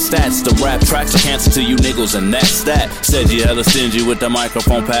max stats. The rap tracks are cancer to you niggas, and that's that. Said you hella stingy with the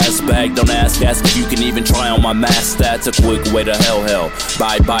microphone pass back. Don't ask if you can even try on my mass stats. A quick way to hell.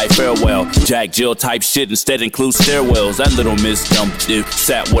 Bye, farewell. Jack Jill type shit instead includes stairwells. That little Miss Dump dude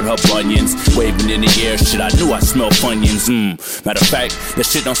sat with her bunions, waving in the air. Shit, I knew I smelled Funyuns. Matter of fact, that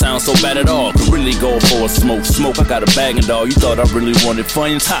shit don't sound so bad at all. Could really go for a smoke. I got a bagging dog. You thought I really wanted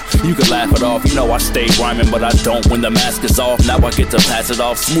Funyuns? Ha! You can laugh it off. You know I stay rhyming, but I don't when the mask is off. Now I get to pass it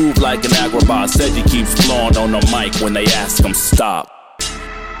off smooth like an agrabah. Said he keeps blowing on the mic when they ask him stop.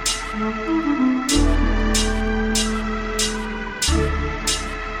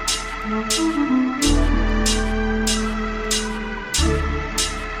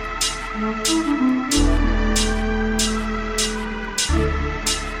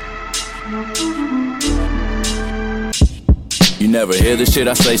 You never hear the shit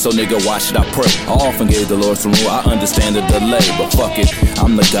I say, so nigga, why should I pray? I often gave the Lord some rule, I understand the delay, but fuck it,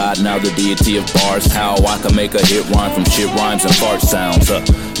 I'm the God, now the deity of bars. How I can make a hit rhyme from shit rhymes and fart sounds.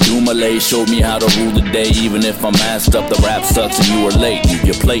 Malay showed me how to rule the day, even if I'm masked up, the rap sucks and you were late. Leave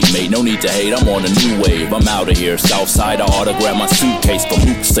your plate, mate, no need to hate, I'm on a new wave. I'm out of here, Southside, I autograph my suitcase. For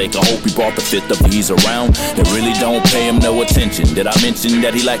Luke's sake, I hope he brought the fifth of these around. They really don't pay him no attention. Did I mention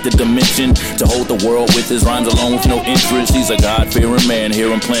that he lacked the dimension to hold the world with his rhymes alone with no interest? He's a God-fearing man,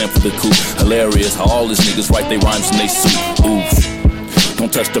 hear him playing for the coup. Hilarious how all these niggas write they rhymes and they suit. Oof.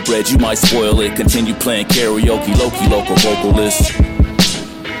 Don't touch the bread, you might spoil it. Continue playing karaoke, low-key local vocalist.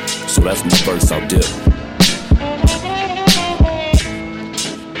 So that's my verse, I'll dip.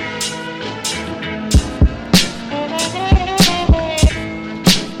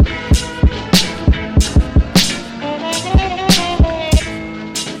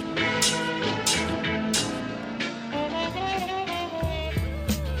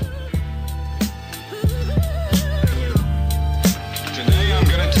 Today I'm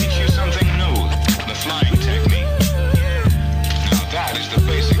gonna teach you something new, the flying technique. Now that is the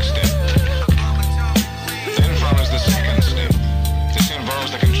basic step. Then follows the second step. This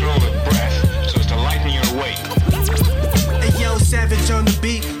involves the control of breath so as to lighten your weight. Hey yo, Savage on the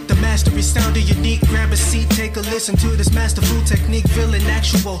beat. The mastery sounded unique. Grab a seat, take a listen to this masterful technique. Feeling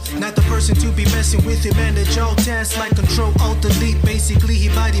actual, not the person to be messing with. Him manage all tasks like Control Alt Delete. Basically, he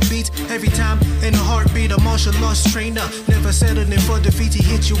body beats every time in a heartbeat. A martial arts trainer, never settling for defeat. He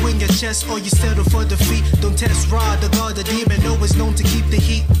hit you in your chest or you settle for defeat. Don't test Rod, the god, the demon, always known to keep the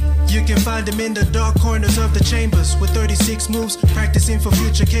heat. You can find him in the dark corners of the chambers with 36 moves, practicing for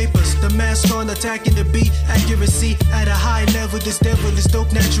future capers. The mask on, attacking the beat, accuracy at a high level. This devil is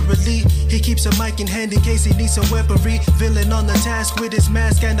dope naturally. He keeps a mic in hand in case he needs some weaponry. Villain on the task with his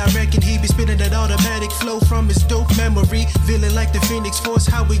mask, and I reckon he be spitting that automatic flow from his dope memory. Villain like the Phoenix Force,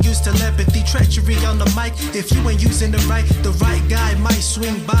 how we use telepathy, treachery on the mic. If you ain't using the right guy might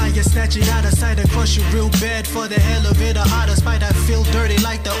swing by you, snatch it out of sight and crush you real bad for the hell of it. Or out of spite, I feel dirty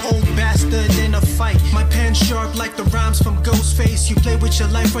like the old bastard in a fight. My pen sharp like the rhymes from Ghostface. You play with your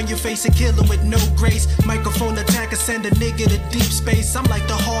life when you face a killer with no grace. Microphone attacker, send a nigga to deep space. I'm like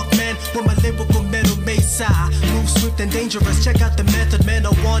the Hawkman with my lyrical metal mace. I move swift and dangerous. Check out the method, man.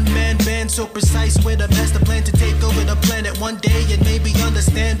 A one-man band so precise with a master plan to take over the planet one day and maybe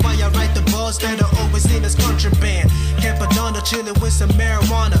understand why I write the bars that are always seen as contraband. Capadonna chilling with some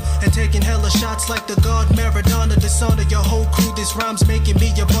marijuana and taking hella shots like the god Maradona. Dishonor your whole crew. This rhymes making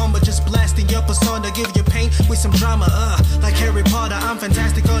me a bomber. Just blasting your persona, give you pain with some drama. Like Harry Potter, I'm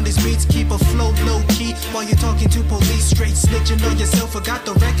fantastic on these beats. Keep a flow low key while you're talking to police. Straight snitching on yourself. Forgot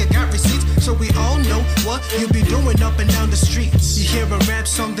the record, got receipts, so we all know what you be doing up and down the streets. You hear a rap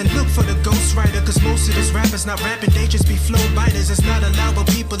song, then look for the ghostwriter, cause most of these rappers not rapping, they just be flow biters. It's not allowed, but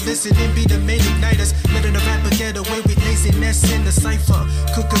people listening be the main igniters. Letting the rapper get away with laziness in the cipher.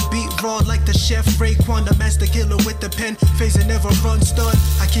 Cook a beat raw like the chef Raekwon, the master killer with the pen. Phase it never runs stun.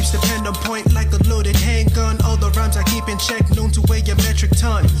 I keeps the pen on point like a loaded handgun. All the rhymes I keep in check, known to weigh a metric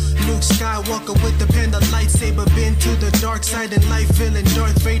ton. Luke Skywalker with the pen, the lightsaber. Been to the dark side in life, villain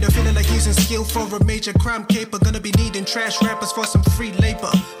Darth Vader. Feeling like using skill for a major crime caper. Gonna be needing trash rappers for some free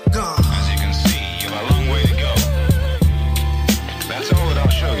labor. Gone. As you can see, you've a long way to go. That's all that I'll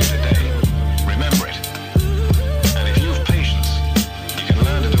show you today. Remember it. And if you've patience, you can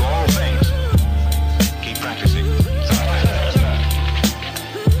learn to do all things. Keep practicing.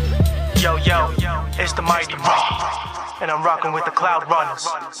 Yo, it's the Mighty Rock, and I'm rocking with the Cloud Runners.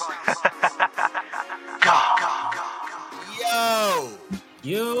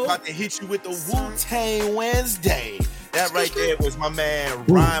 Yo, about to hit you with the Wu-Tang Wednesday. That right there was my man,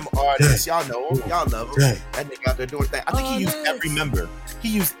 Rhyme Artist. Y'all know him. Y'all love him. That nigga out there doing that. I think he used every member. He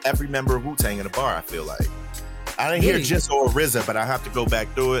used every member of Wu-Tang in a bar, I feel like. I didn't hear Jizz or RZA, but I have to go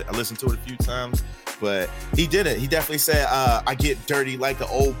back through it. I listened to it a few times. But he did it. He definitely said, I get dirty like the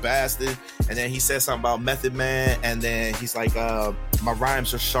old bastard. And then he said something about Method Man. And then he's like, my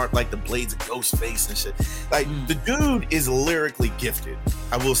rhymes are sharp like the blades of Ghostface and shit. Like, the dude is lyrically gifted.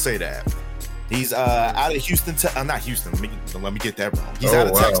 I will say that. He's out of Houston. Not Houston. Let me get that wrong. He's out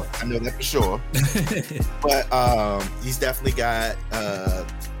of Texas. I know that for sure. But he's definitely got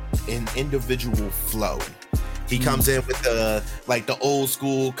an individual flow. He comes in with the old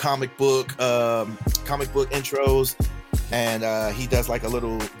school comic book intros, and he does like a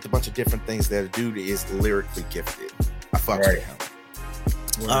bunch of different things. That dude is lyrically gifted. I fucked with him.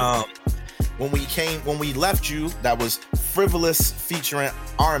 When we left you, that was Frivolous featuring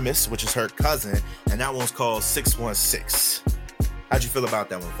Armis, which is her cousin, and that one's called 616. How'd you feel about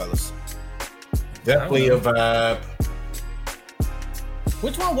that one, fellas? Definitely a vibe.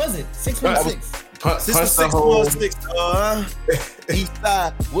 Which one was it? 616. Sister 616.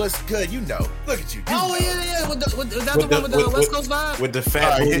 Eastside, what's good? You know. Look at you. Oh yeah. With the West Coast vibe? With the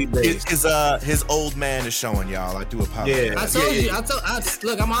fat booty bass. His old man is showing y'all. I do apologize. Yeah. I told you.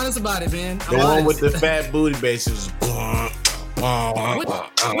 Look, I'm honest about it, man. The one with the fat booty bass is.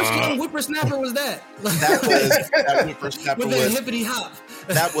 Which young whippersnapper was that? That whippersnapper with the hippity hop.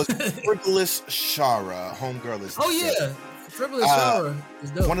 That was Frivolous Shara. Homegirl is. Oh yeah. Frivolous Shara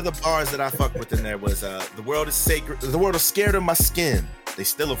is dope. One of the bars that I fucked with in there was the world is sacred. The world is scared of my skin. They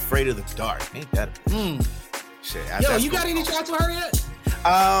still afraid of the dark. Ain't that a shit? Yo, you got any tracks with her yet?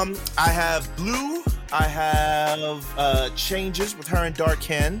 I have Blue. I have Changes with her and Dark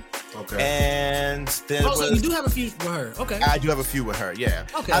Ken. Okay. And then so you do have a few with her. Okay. I do have a few with her, yeah.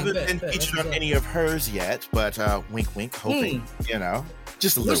 Okay. I haven't been featured on any of hers yet, but wink wink, hoping,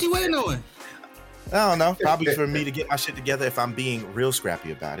 just a little. What's she waiting on? I don't know. Probably for me to get my shit together if I'm being real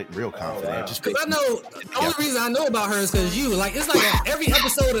scrappy about it, real confident. Wow. Just because I know the only reason I know about her is because it's like every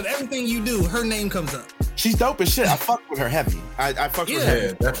episode of everything you do, her name comes up. She's dope as shit. I fuck with her heavy. I fuck with her.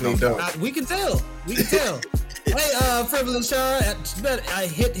 Yeah, definitely dope. We can tell. Hey, Frivolous Shara, I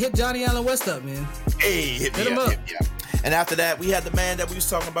hit Johnny Allen West up, man. Hey, hit him up. And after that, we had the man that we was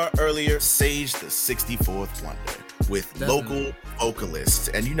talking about earlier, Sage the 64th Wonder, with local vocalists.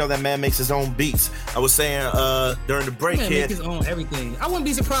 And you know that man makes his own beats. I was saying during the break here, make his own everything. I wouldn't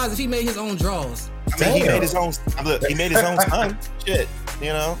be surprised if he made his own draws. I mean, he made his own. Look, he made his own son. Shit, you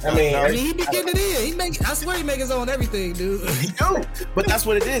know. I mean, he be getting it in. I swear he make his own everything, dude. He do, but that's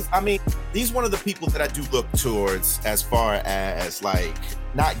what it is. I mean, he's one of the people that I do look towards as far as like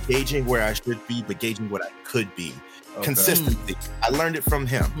not gauging where I should be, but gauging what I could be. Okay. Consistency. I learned it from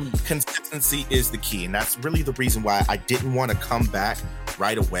him. Consistency is the key, and that's really the reason why I didn't want to come back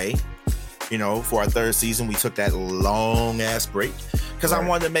right away. You know, for our third season, we took that long ass break because I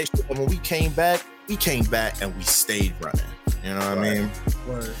wanted to make sure that when we came back and we stayed running. You know what I mean?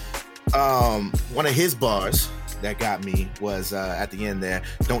 Word. One of his bars that got me was at the end there.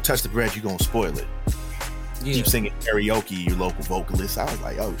 Don't touch the bread, you gonna spoil it. Yeah. Keep singing karaoke, you local vocalist. I was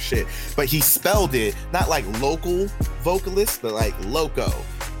like, oh shit. But he spelled it not like local vocalist, but like loco.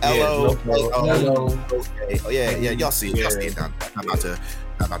 L-O-L-O-K. Oh yeah. Y'all see it. Y'all see it down there. I'm about to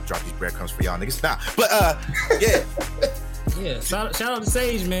drop these breadcrumbs for y'all niggas now. But yeah. Yeah. Shout out to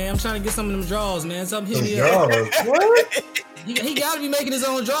Sage, man. I'm trying to get some of them draws, man. Something hit me up. What? He gotta be making his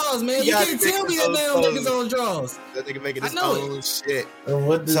own draws, man. You can't tell me that man don't make his own draws. That nigga making his own shit.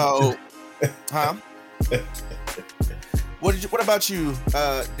 What about you,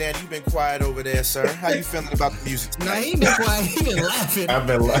 Dan? You've been quiet over there, sir. How you feeling about the music tonight? Nah, he ain't been quiet. He been laughing. I've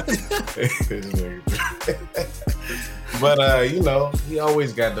been laughing. But you know, he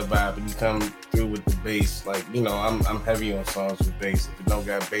always got the vibe, and he come through with the bass. Like, you know, I'm heavy on songs with bass. If it don't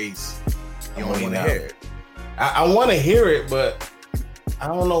got bass, you don't want to hear it. I want to hear it, but I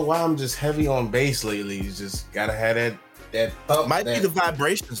don't know why I'm just heavy on bass lately. You just gotta have that thump. Might be the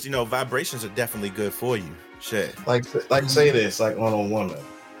vibrations. You know, vibrations are definitely good for you. Shit. Like say this, like on a woman.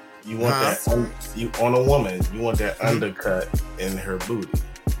 You want that on a woman, you want that undercut in her booty.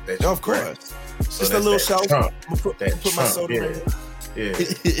 Of course. So just a little shout. Put my soda in there. Yeah.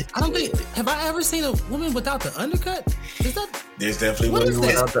 I don't think. Have I ever seen a woman without the undercut? Is that? There's definitely women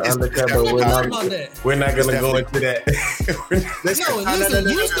without the undercut, but we're not going to go into that. Listen,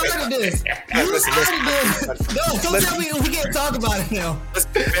 you started this. No, don't tell me we can't talk about it now. Let's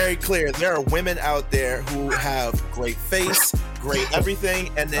be very clear. There are women out there who have great face, great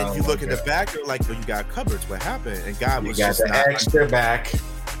everything, and then you look in the back, you're like, "Oh, you got cupboards. What happened?" And God was just the extra back.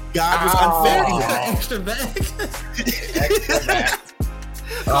 God was unfair. You got extra back. Extra back.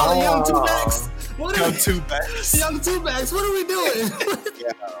 Oh, young two backs. Young two backs. Young two backs. What are we doing?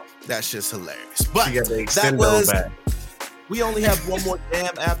 Yeah, that's just hilarious. But You got the that extendo was. back. We only have one more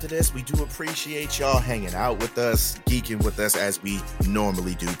jam after this. We do appreciate y'all hanging out with us, geeking with us as we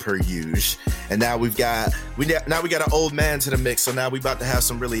normally do per usual. And now we got an old man to the mix. So now we about to have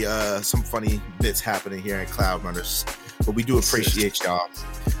some really some funny bits happening here at Cloud Runners. But we do appreciate y'all.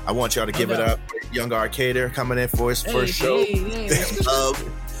 I want y'all to give it up for Young Arcader coming in for his first show.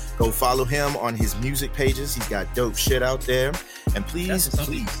 Go follow him on his music pages. He's got dope shit out there. And please.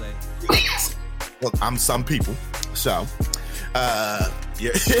 Well, I'm some people. So,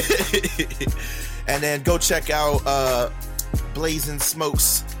 yeah. And then go check out Blazing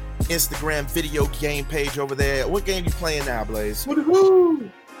Smoke's Instagram video game page over there. What game you playing now, Blaze?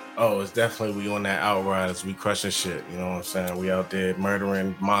 Oh, it's definitely we on that Outriders. We crushing shit. You know what I'm saying? We out there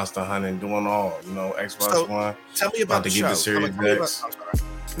murdering, monster hunting, doing all. You know, Xbox One. Tell me about the show. The Series X.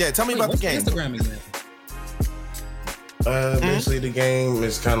 Tell me about the game. Instagram again. Basically, the game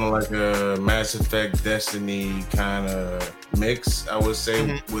is kind of like a Mass Effect Destiny kind of mix, I would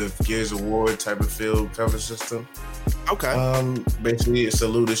say, with Gears of War type of field cover system. Okay. Basically, it's a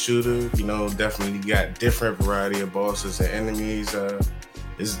looter shooter. You know, definitely got different variety of bosses and enemies.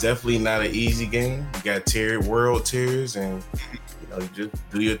 It's definitely not an easy game. You got tiered world tiers, and you know, you just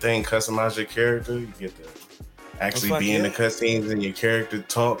do your thing, customize your character. You get to actually be in the cutscenes, and your character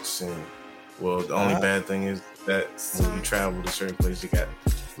talks. And well, the only bad thing is that when you travel to certain places, you got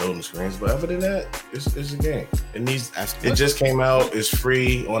loading screens. But other than that, it's a game. It just came out. It's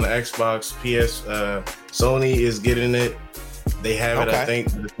free on the Xbox, PS. Sony is getting it. They have it, I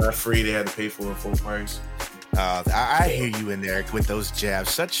think, but it's not free. They had to pay for it full price. I hear you in there with those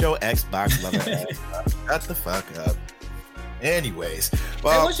jabs. Shut your Xbox loving ass up. Shut the fuck up. Anyways,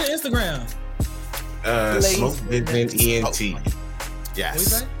 well, hey, what's your Instagram? Smoke Vision ENT.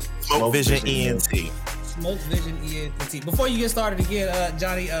 Yes. Smoke Vision ENT. Smoke Vision ENT. Before you get started again,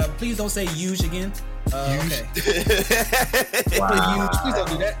 Johnny, please don't say huge again. Okay. Wow. Please don't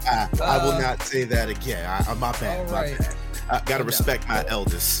do that. I will not say that again. My bad. All right. My bad. I gotta respect my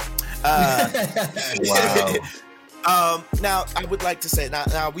eldest. Wow. Now I would like to say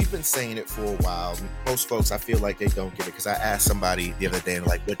now we've been saying it for a while. Most folks, I feel like they don't get it because I asked somebody the other day,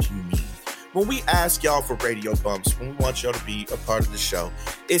 like, what do you mean? When we ask y'all for radio bumps, when we want y'all to be a part of the show,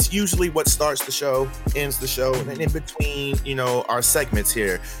 it's usually what starts the show, ends the show, and in between, you know, our segments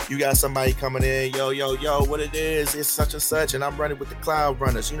here, you got somebody coming in, yo, what it is, it's such and such, and I'm running with the Cloud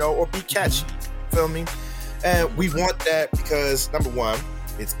Runners, you know, or be catchy, feel me? And we want that because, number one,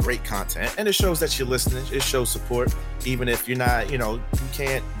 it's great content, and it shows that you're listening. It shows support, even if you're not, you know, you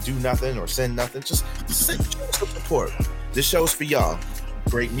can't do nothing or send nothing. Just send some support. This show's for y'all.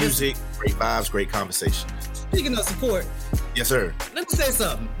 Great music, great vibes, great conversation. Speaking of support, yes, sir. Let me say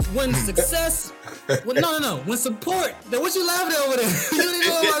something. When success, no. When support, what you laughing at over there? You don't even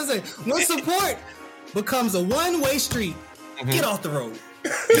know what I'm about to say. When support becomes a one-way street, get off the road.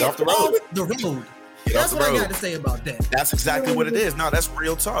 Get off the road. The road. Get That's off the what road. I got to say about that. That's exactly what it is. No, that's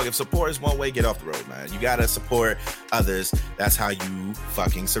real talk. If support is one way, get off the road, man. You gotta support others. That's how you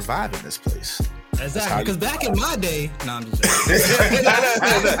fucking survive in this place. Exactly. Because back in my day, I'm just joking.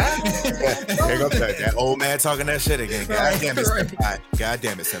 There goes that old man talking that shit again. God damn it, senpai. God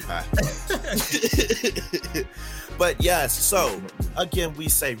damn it, senpai. But yes, so again, we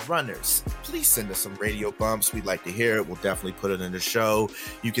say runners, please send us some radio bumps. We'd like to hear it. We'll definitely put it in the show.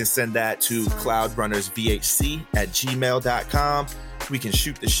 You can send that to cloudrunnersvhc@gmail.com. We can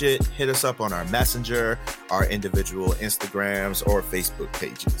shoot the shit. Hit us up on our Messenger, our individual Instagrams, or Facebook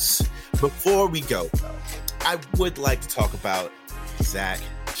pages. Before we go, though, I would like to talk about Zack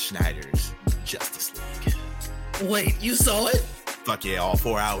Snyder's Justice League. Wait, you saw it? Fuck yeah, all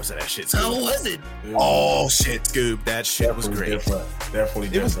 4 hours of that shit, Scoop. How was it? Oh shit, Scoop. That shit was great. Definitely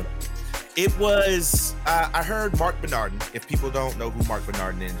different. It was. I heard Mark Bernardin. If people don't know who Mark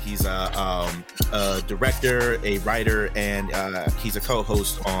Bernardin is, he's a director, a writer, and he's a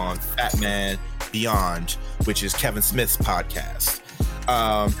co-host on Fat Man Beyond, which is Kevin Smith's podcast.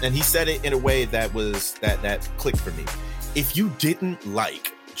 And he said it in a way that was that clicked for me. If you didn't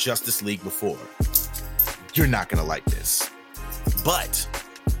like Justice League before, you're not gonna like this. But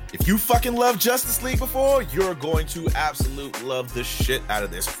if you fucking loved Justice League before, you're going to absolutely love the shit out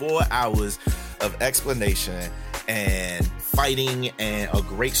of this. 4 hours of explanation and fighting and a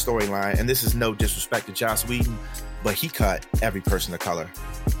great storyline. And this is no disrespect to Joss Whedon, but he cut every person of color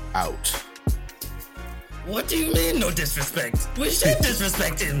out. What do you mean, no disrespect? We should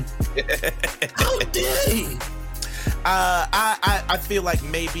disrespect him. How dare he? I feel like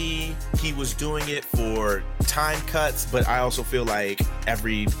maybe he was doing it for time cuts, but I also feel like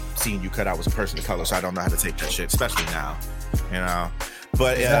every scene you cut out was a person of color, so I don't know how to take that shit, especially now, you know.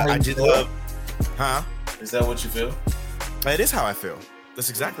 But I did love, Is that what you feel? It is how I feel. That's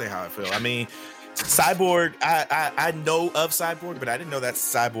exactly how I feel. I mean, Cyborg, I know of Cyborg, but I didn't know that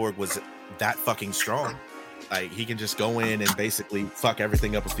Cyborg was that fucking strong. Like, he can just go in and basically fuck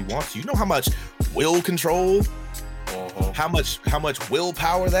everything up if he wants to. You know how much will control, how much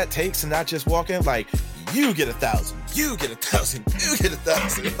willpower that takes, and not just walk in like, you get 1,000, you get 1,000, you get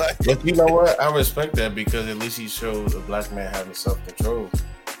 1,000. Like, but you know what? I respect that because at least he showed a black man having self-control.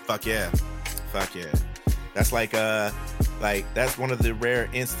 Fuck yeah. That's like that's one of the rare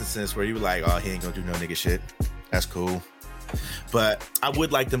instances where you were like, oh, he ain't gonna do no nigga shit. That's cool. But I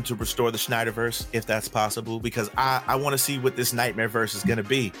would like them to restore the Snyderverse if that's possible, because I want to see what this Nightmare verse is gonna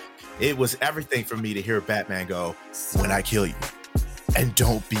be. It was everything for me to hear Batman go, when I kill you, and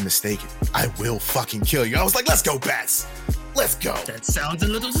don't be mistaken, I will fucking kill you. I was like, let's go, Bats. Let's go. That sounds a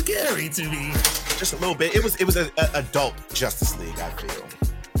little scary to me. Just a little bit. It was an adult Justice League, I feel.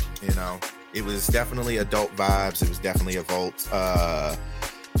 You know, it was definitely adult vibes. It was definitely adult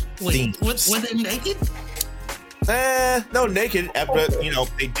Wait, were they naked? No, naked, but you know,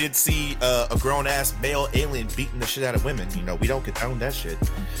 they did see a grown-ass male alien beating the shit out of women. You know, we don't condone that shit.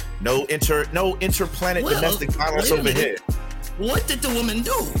 No interplanet domestic violence over here. What did the woman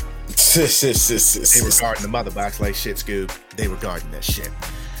do? They were guarding the mother box like shit, Scoob. They were guarding that shit.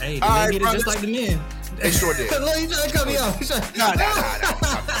 Hey, they did it just like the men. They sure did. Look, you trying to cut me off. No.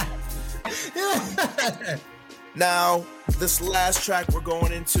 Now, this last track we're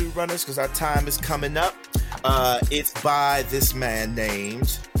going into, runners, because our time is coming up. It's by this man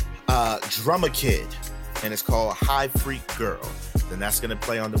named Drummer Kid, and it's called High Freak Girl. Then that's gonna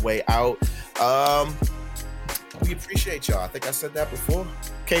play on the way out. We appreciate y'all. I think I said that before.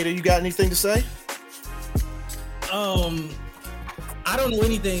 Kater, you got anything to say? I don't know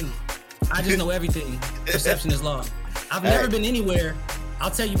anything. I just know everything. Perception is law. I've never been anywhere. I'll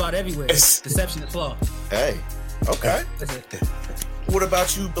tell you about everywhere. Deception is law. Hey, okay. What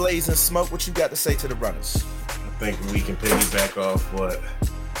about you, Blazing Smoke? What you got to say to the runners? I think we can piggyback off what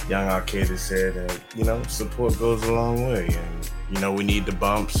Young Arcade said, and you know, support goes a long way. And you know, we need the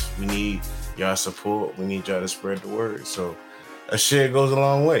bumps. We need y'all support. We need y'all to spread the word. So a share goes a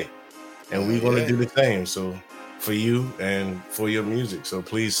long way, and we want to do the same. So for you and for your music. So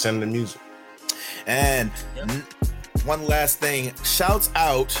please send the music. And one last thing, shouts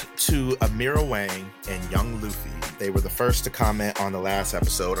out to Amira Wang and Young Luffy. They were the first to comment on the last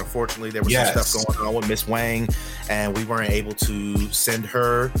episode. Unfortunately, there was some stuff going on with Miss Wang, and we weren't able to send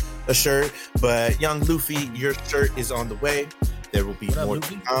her a shirt. But Young Luffy, your shirt is on the way. There will be more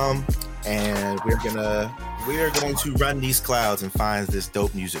to come, and we're going to run these clouds and find this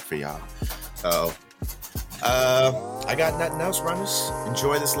dope music for y'all. So I got nothing else, runners.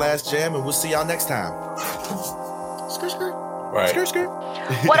 Enjoy this last jam, and we'll see y'all next time. Right.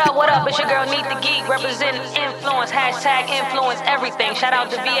 What up? It's your girl Neat the Geek, representing influence, #influence everything. Shout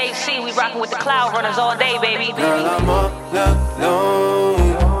out to VAC, we rocking with the Cloud Runners all day, baby. Girl, I'm all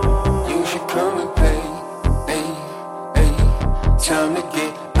alone. You should come and play. Time to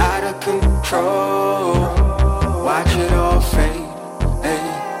get out of control. Watch it all fade.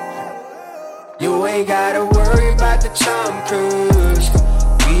 You ain't gotta worry about the time, cause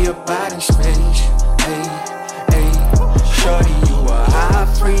we about in space. Shorty, you a high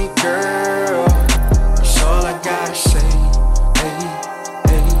freak girl. That's all I gotta say.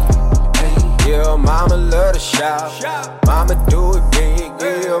 Yeah, mama love to shout. Mama do it big,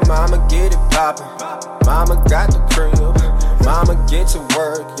 yeah. Mama get it poppin'. Mama got the crib. Mama get to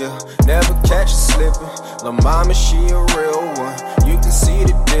work, yeah. Never catch her slipping. Lil' mama, she a real one. You can see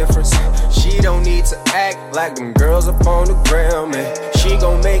the difference. She don't need to act like them girls up on the gram, man. She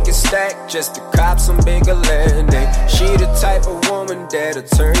gon' make it stack just to cop some bigger land, eh. She the type of woman that'll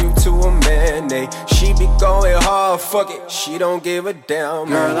turn you to a man, eh. She be going hard, fuck it, she don't give a damn.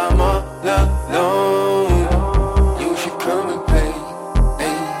 Girl, I'm all alone. You should come and play.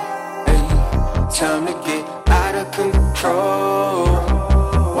 Time to get out of control.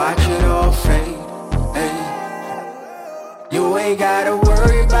 Watch it all fade. You ain't gotta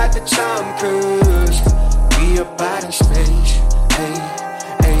worry about the time, cause we about in space.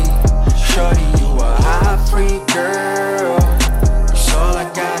 Shorty, you a high freak girl. That's all I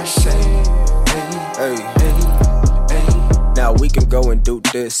gotta say. Now we can go and do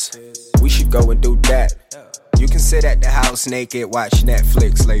this. We should go and do that. You can sit at the house naked, watch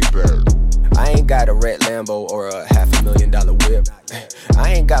Netflix, lay back. I ain't got a red Lambo or a $500,000 whip.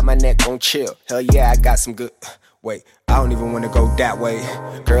 I ain't got my neck on chill. Hell yeah, I got some good. Wait, I don't even wanna go that way.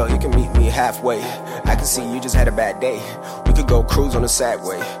 Girl, you can meet me halfway. I can see you just had a bad day. We could go cruise on the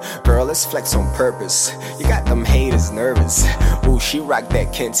Sagway. Girl, let's flex on purpose. You got them haters nervous. Ooh, she rock that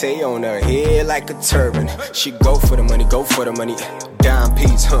kente on her head like a turban. She go for the money, go for the money. Dime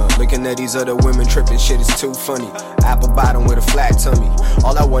piece, huh? Looking at these other women tripping, shit is too funny. Apple bottom with a flat tummy.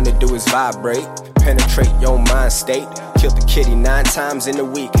 All I wanna do is vibrate, penetrate your mind state. Killed the kitty 9 times in a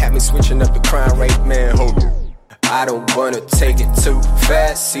week. Had me switching up the crime rate, man, hold on. I don't wanna take it too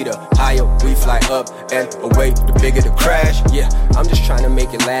fast. See, the higher we fly up and away, the bigger the crash. Yeah, I'm just trying to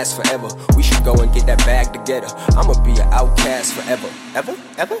make it last forever. We should go and get that bag together. I'ma be an outcast forever. Ever,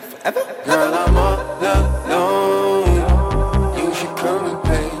 ever, forever. Girl, I'm all alone. You should come and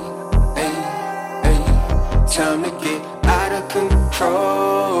play. Ay, ay. Time to get out of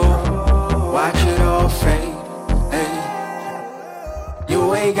control. Watch it all fade. Ay.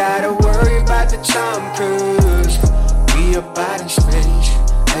 You ain't gotta worry about the time, cause we up out in space.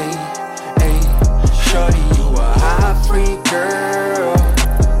 Ay, ay. Shorty, you a high free girl.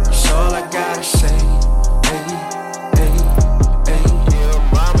 That's all I gotta say. Ay, ay, ay. Yeah,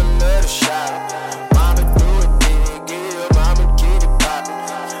 mama love to shop. Mama do it big. Yeah, mama get it poppin'.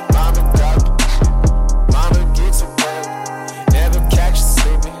 Mama drop it. Mama get to work. Never catch her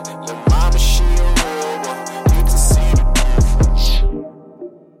slipping. Lil' mama, she a real one. You can see the difference.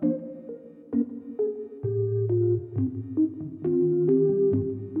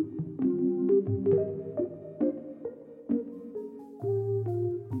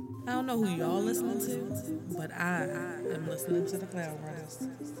 I don't know who y'all listening to, but I am listening to the Cloud Runners.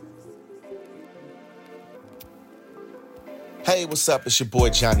 Hey, what's up? It's your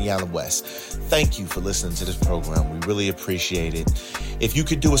boy, Johnny Allen West. Thank you for listening to this program. We really appreciate it. If you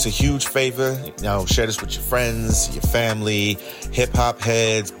could do us a huge favor, share this with your friends, your family, hip-hop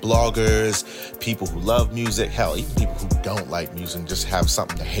heads, bloggers, people who love music, hell, even people who don't like music, just have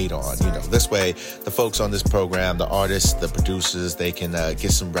something to hate on. This way, the folks on this program, the artists, the producers, they can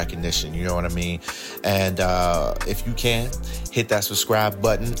get some recognition, you know what I mean? And if you can, hit that subscribe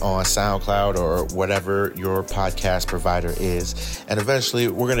button on SoundCloud or whatever your podcast provider is. And eventually,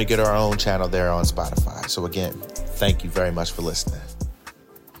 we're going to get our own channel there on Spotify. So again, thank you very much for listening.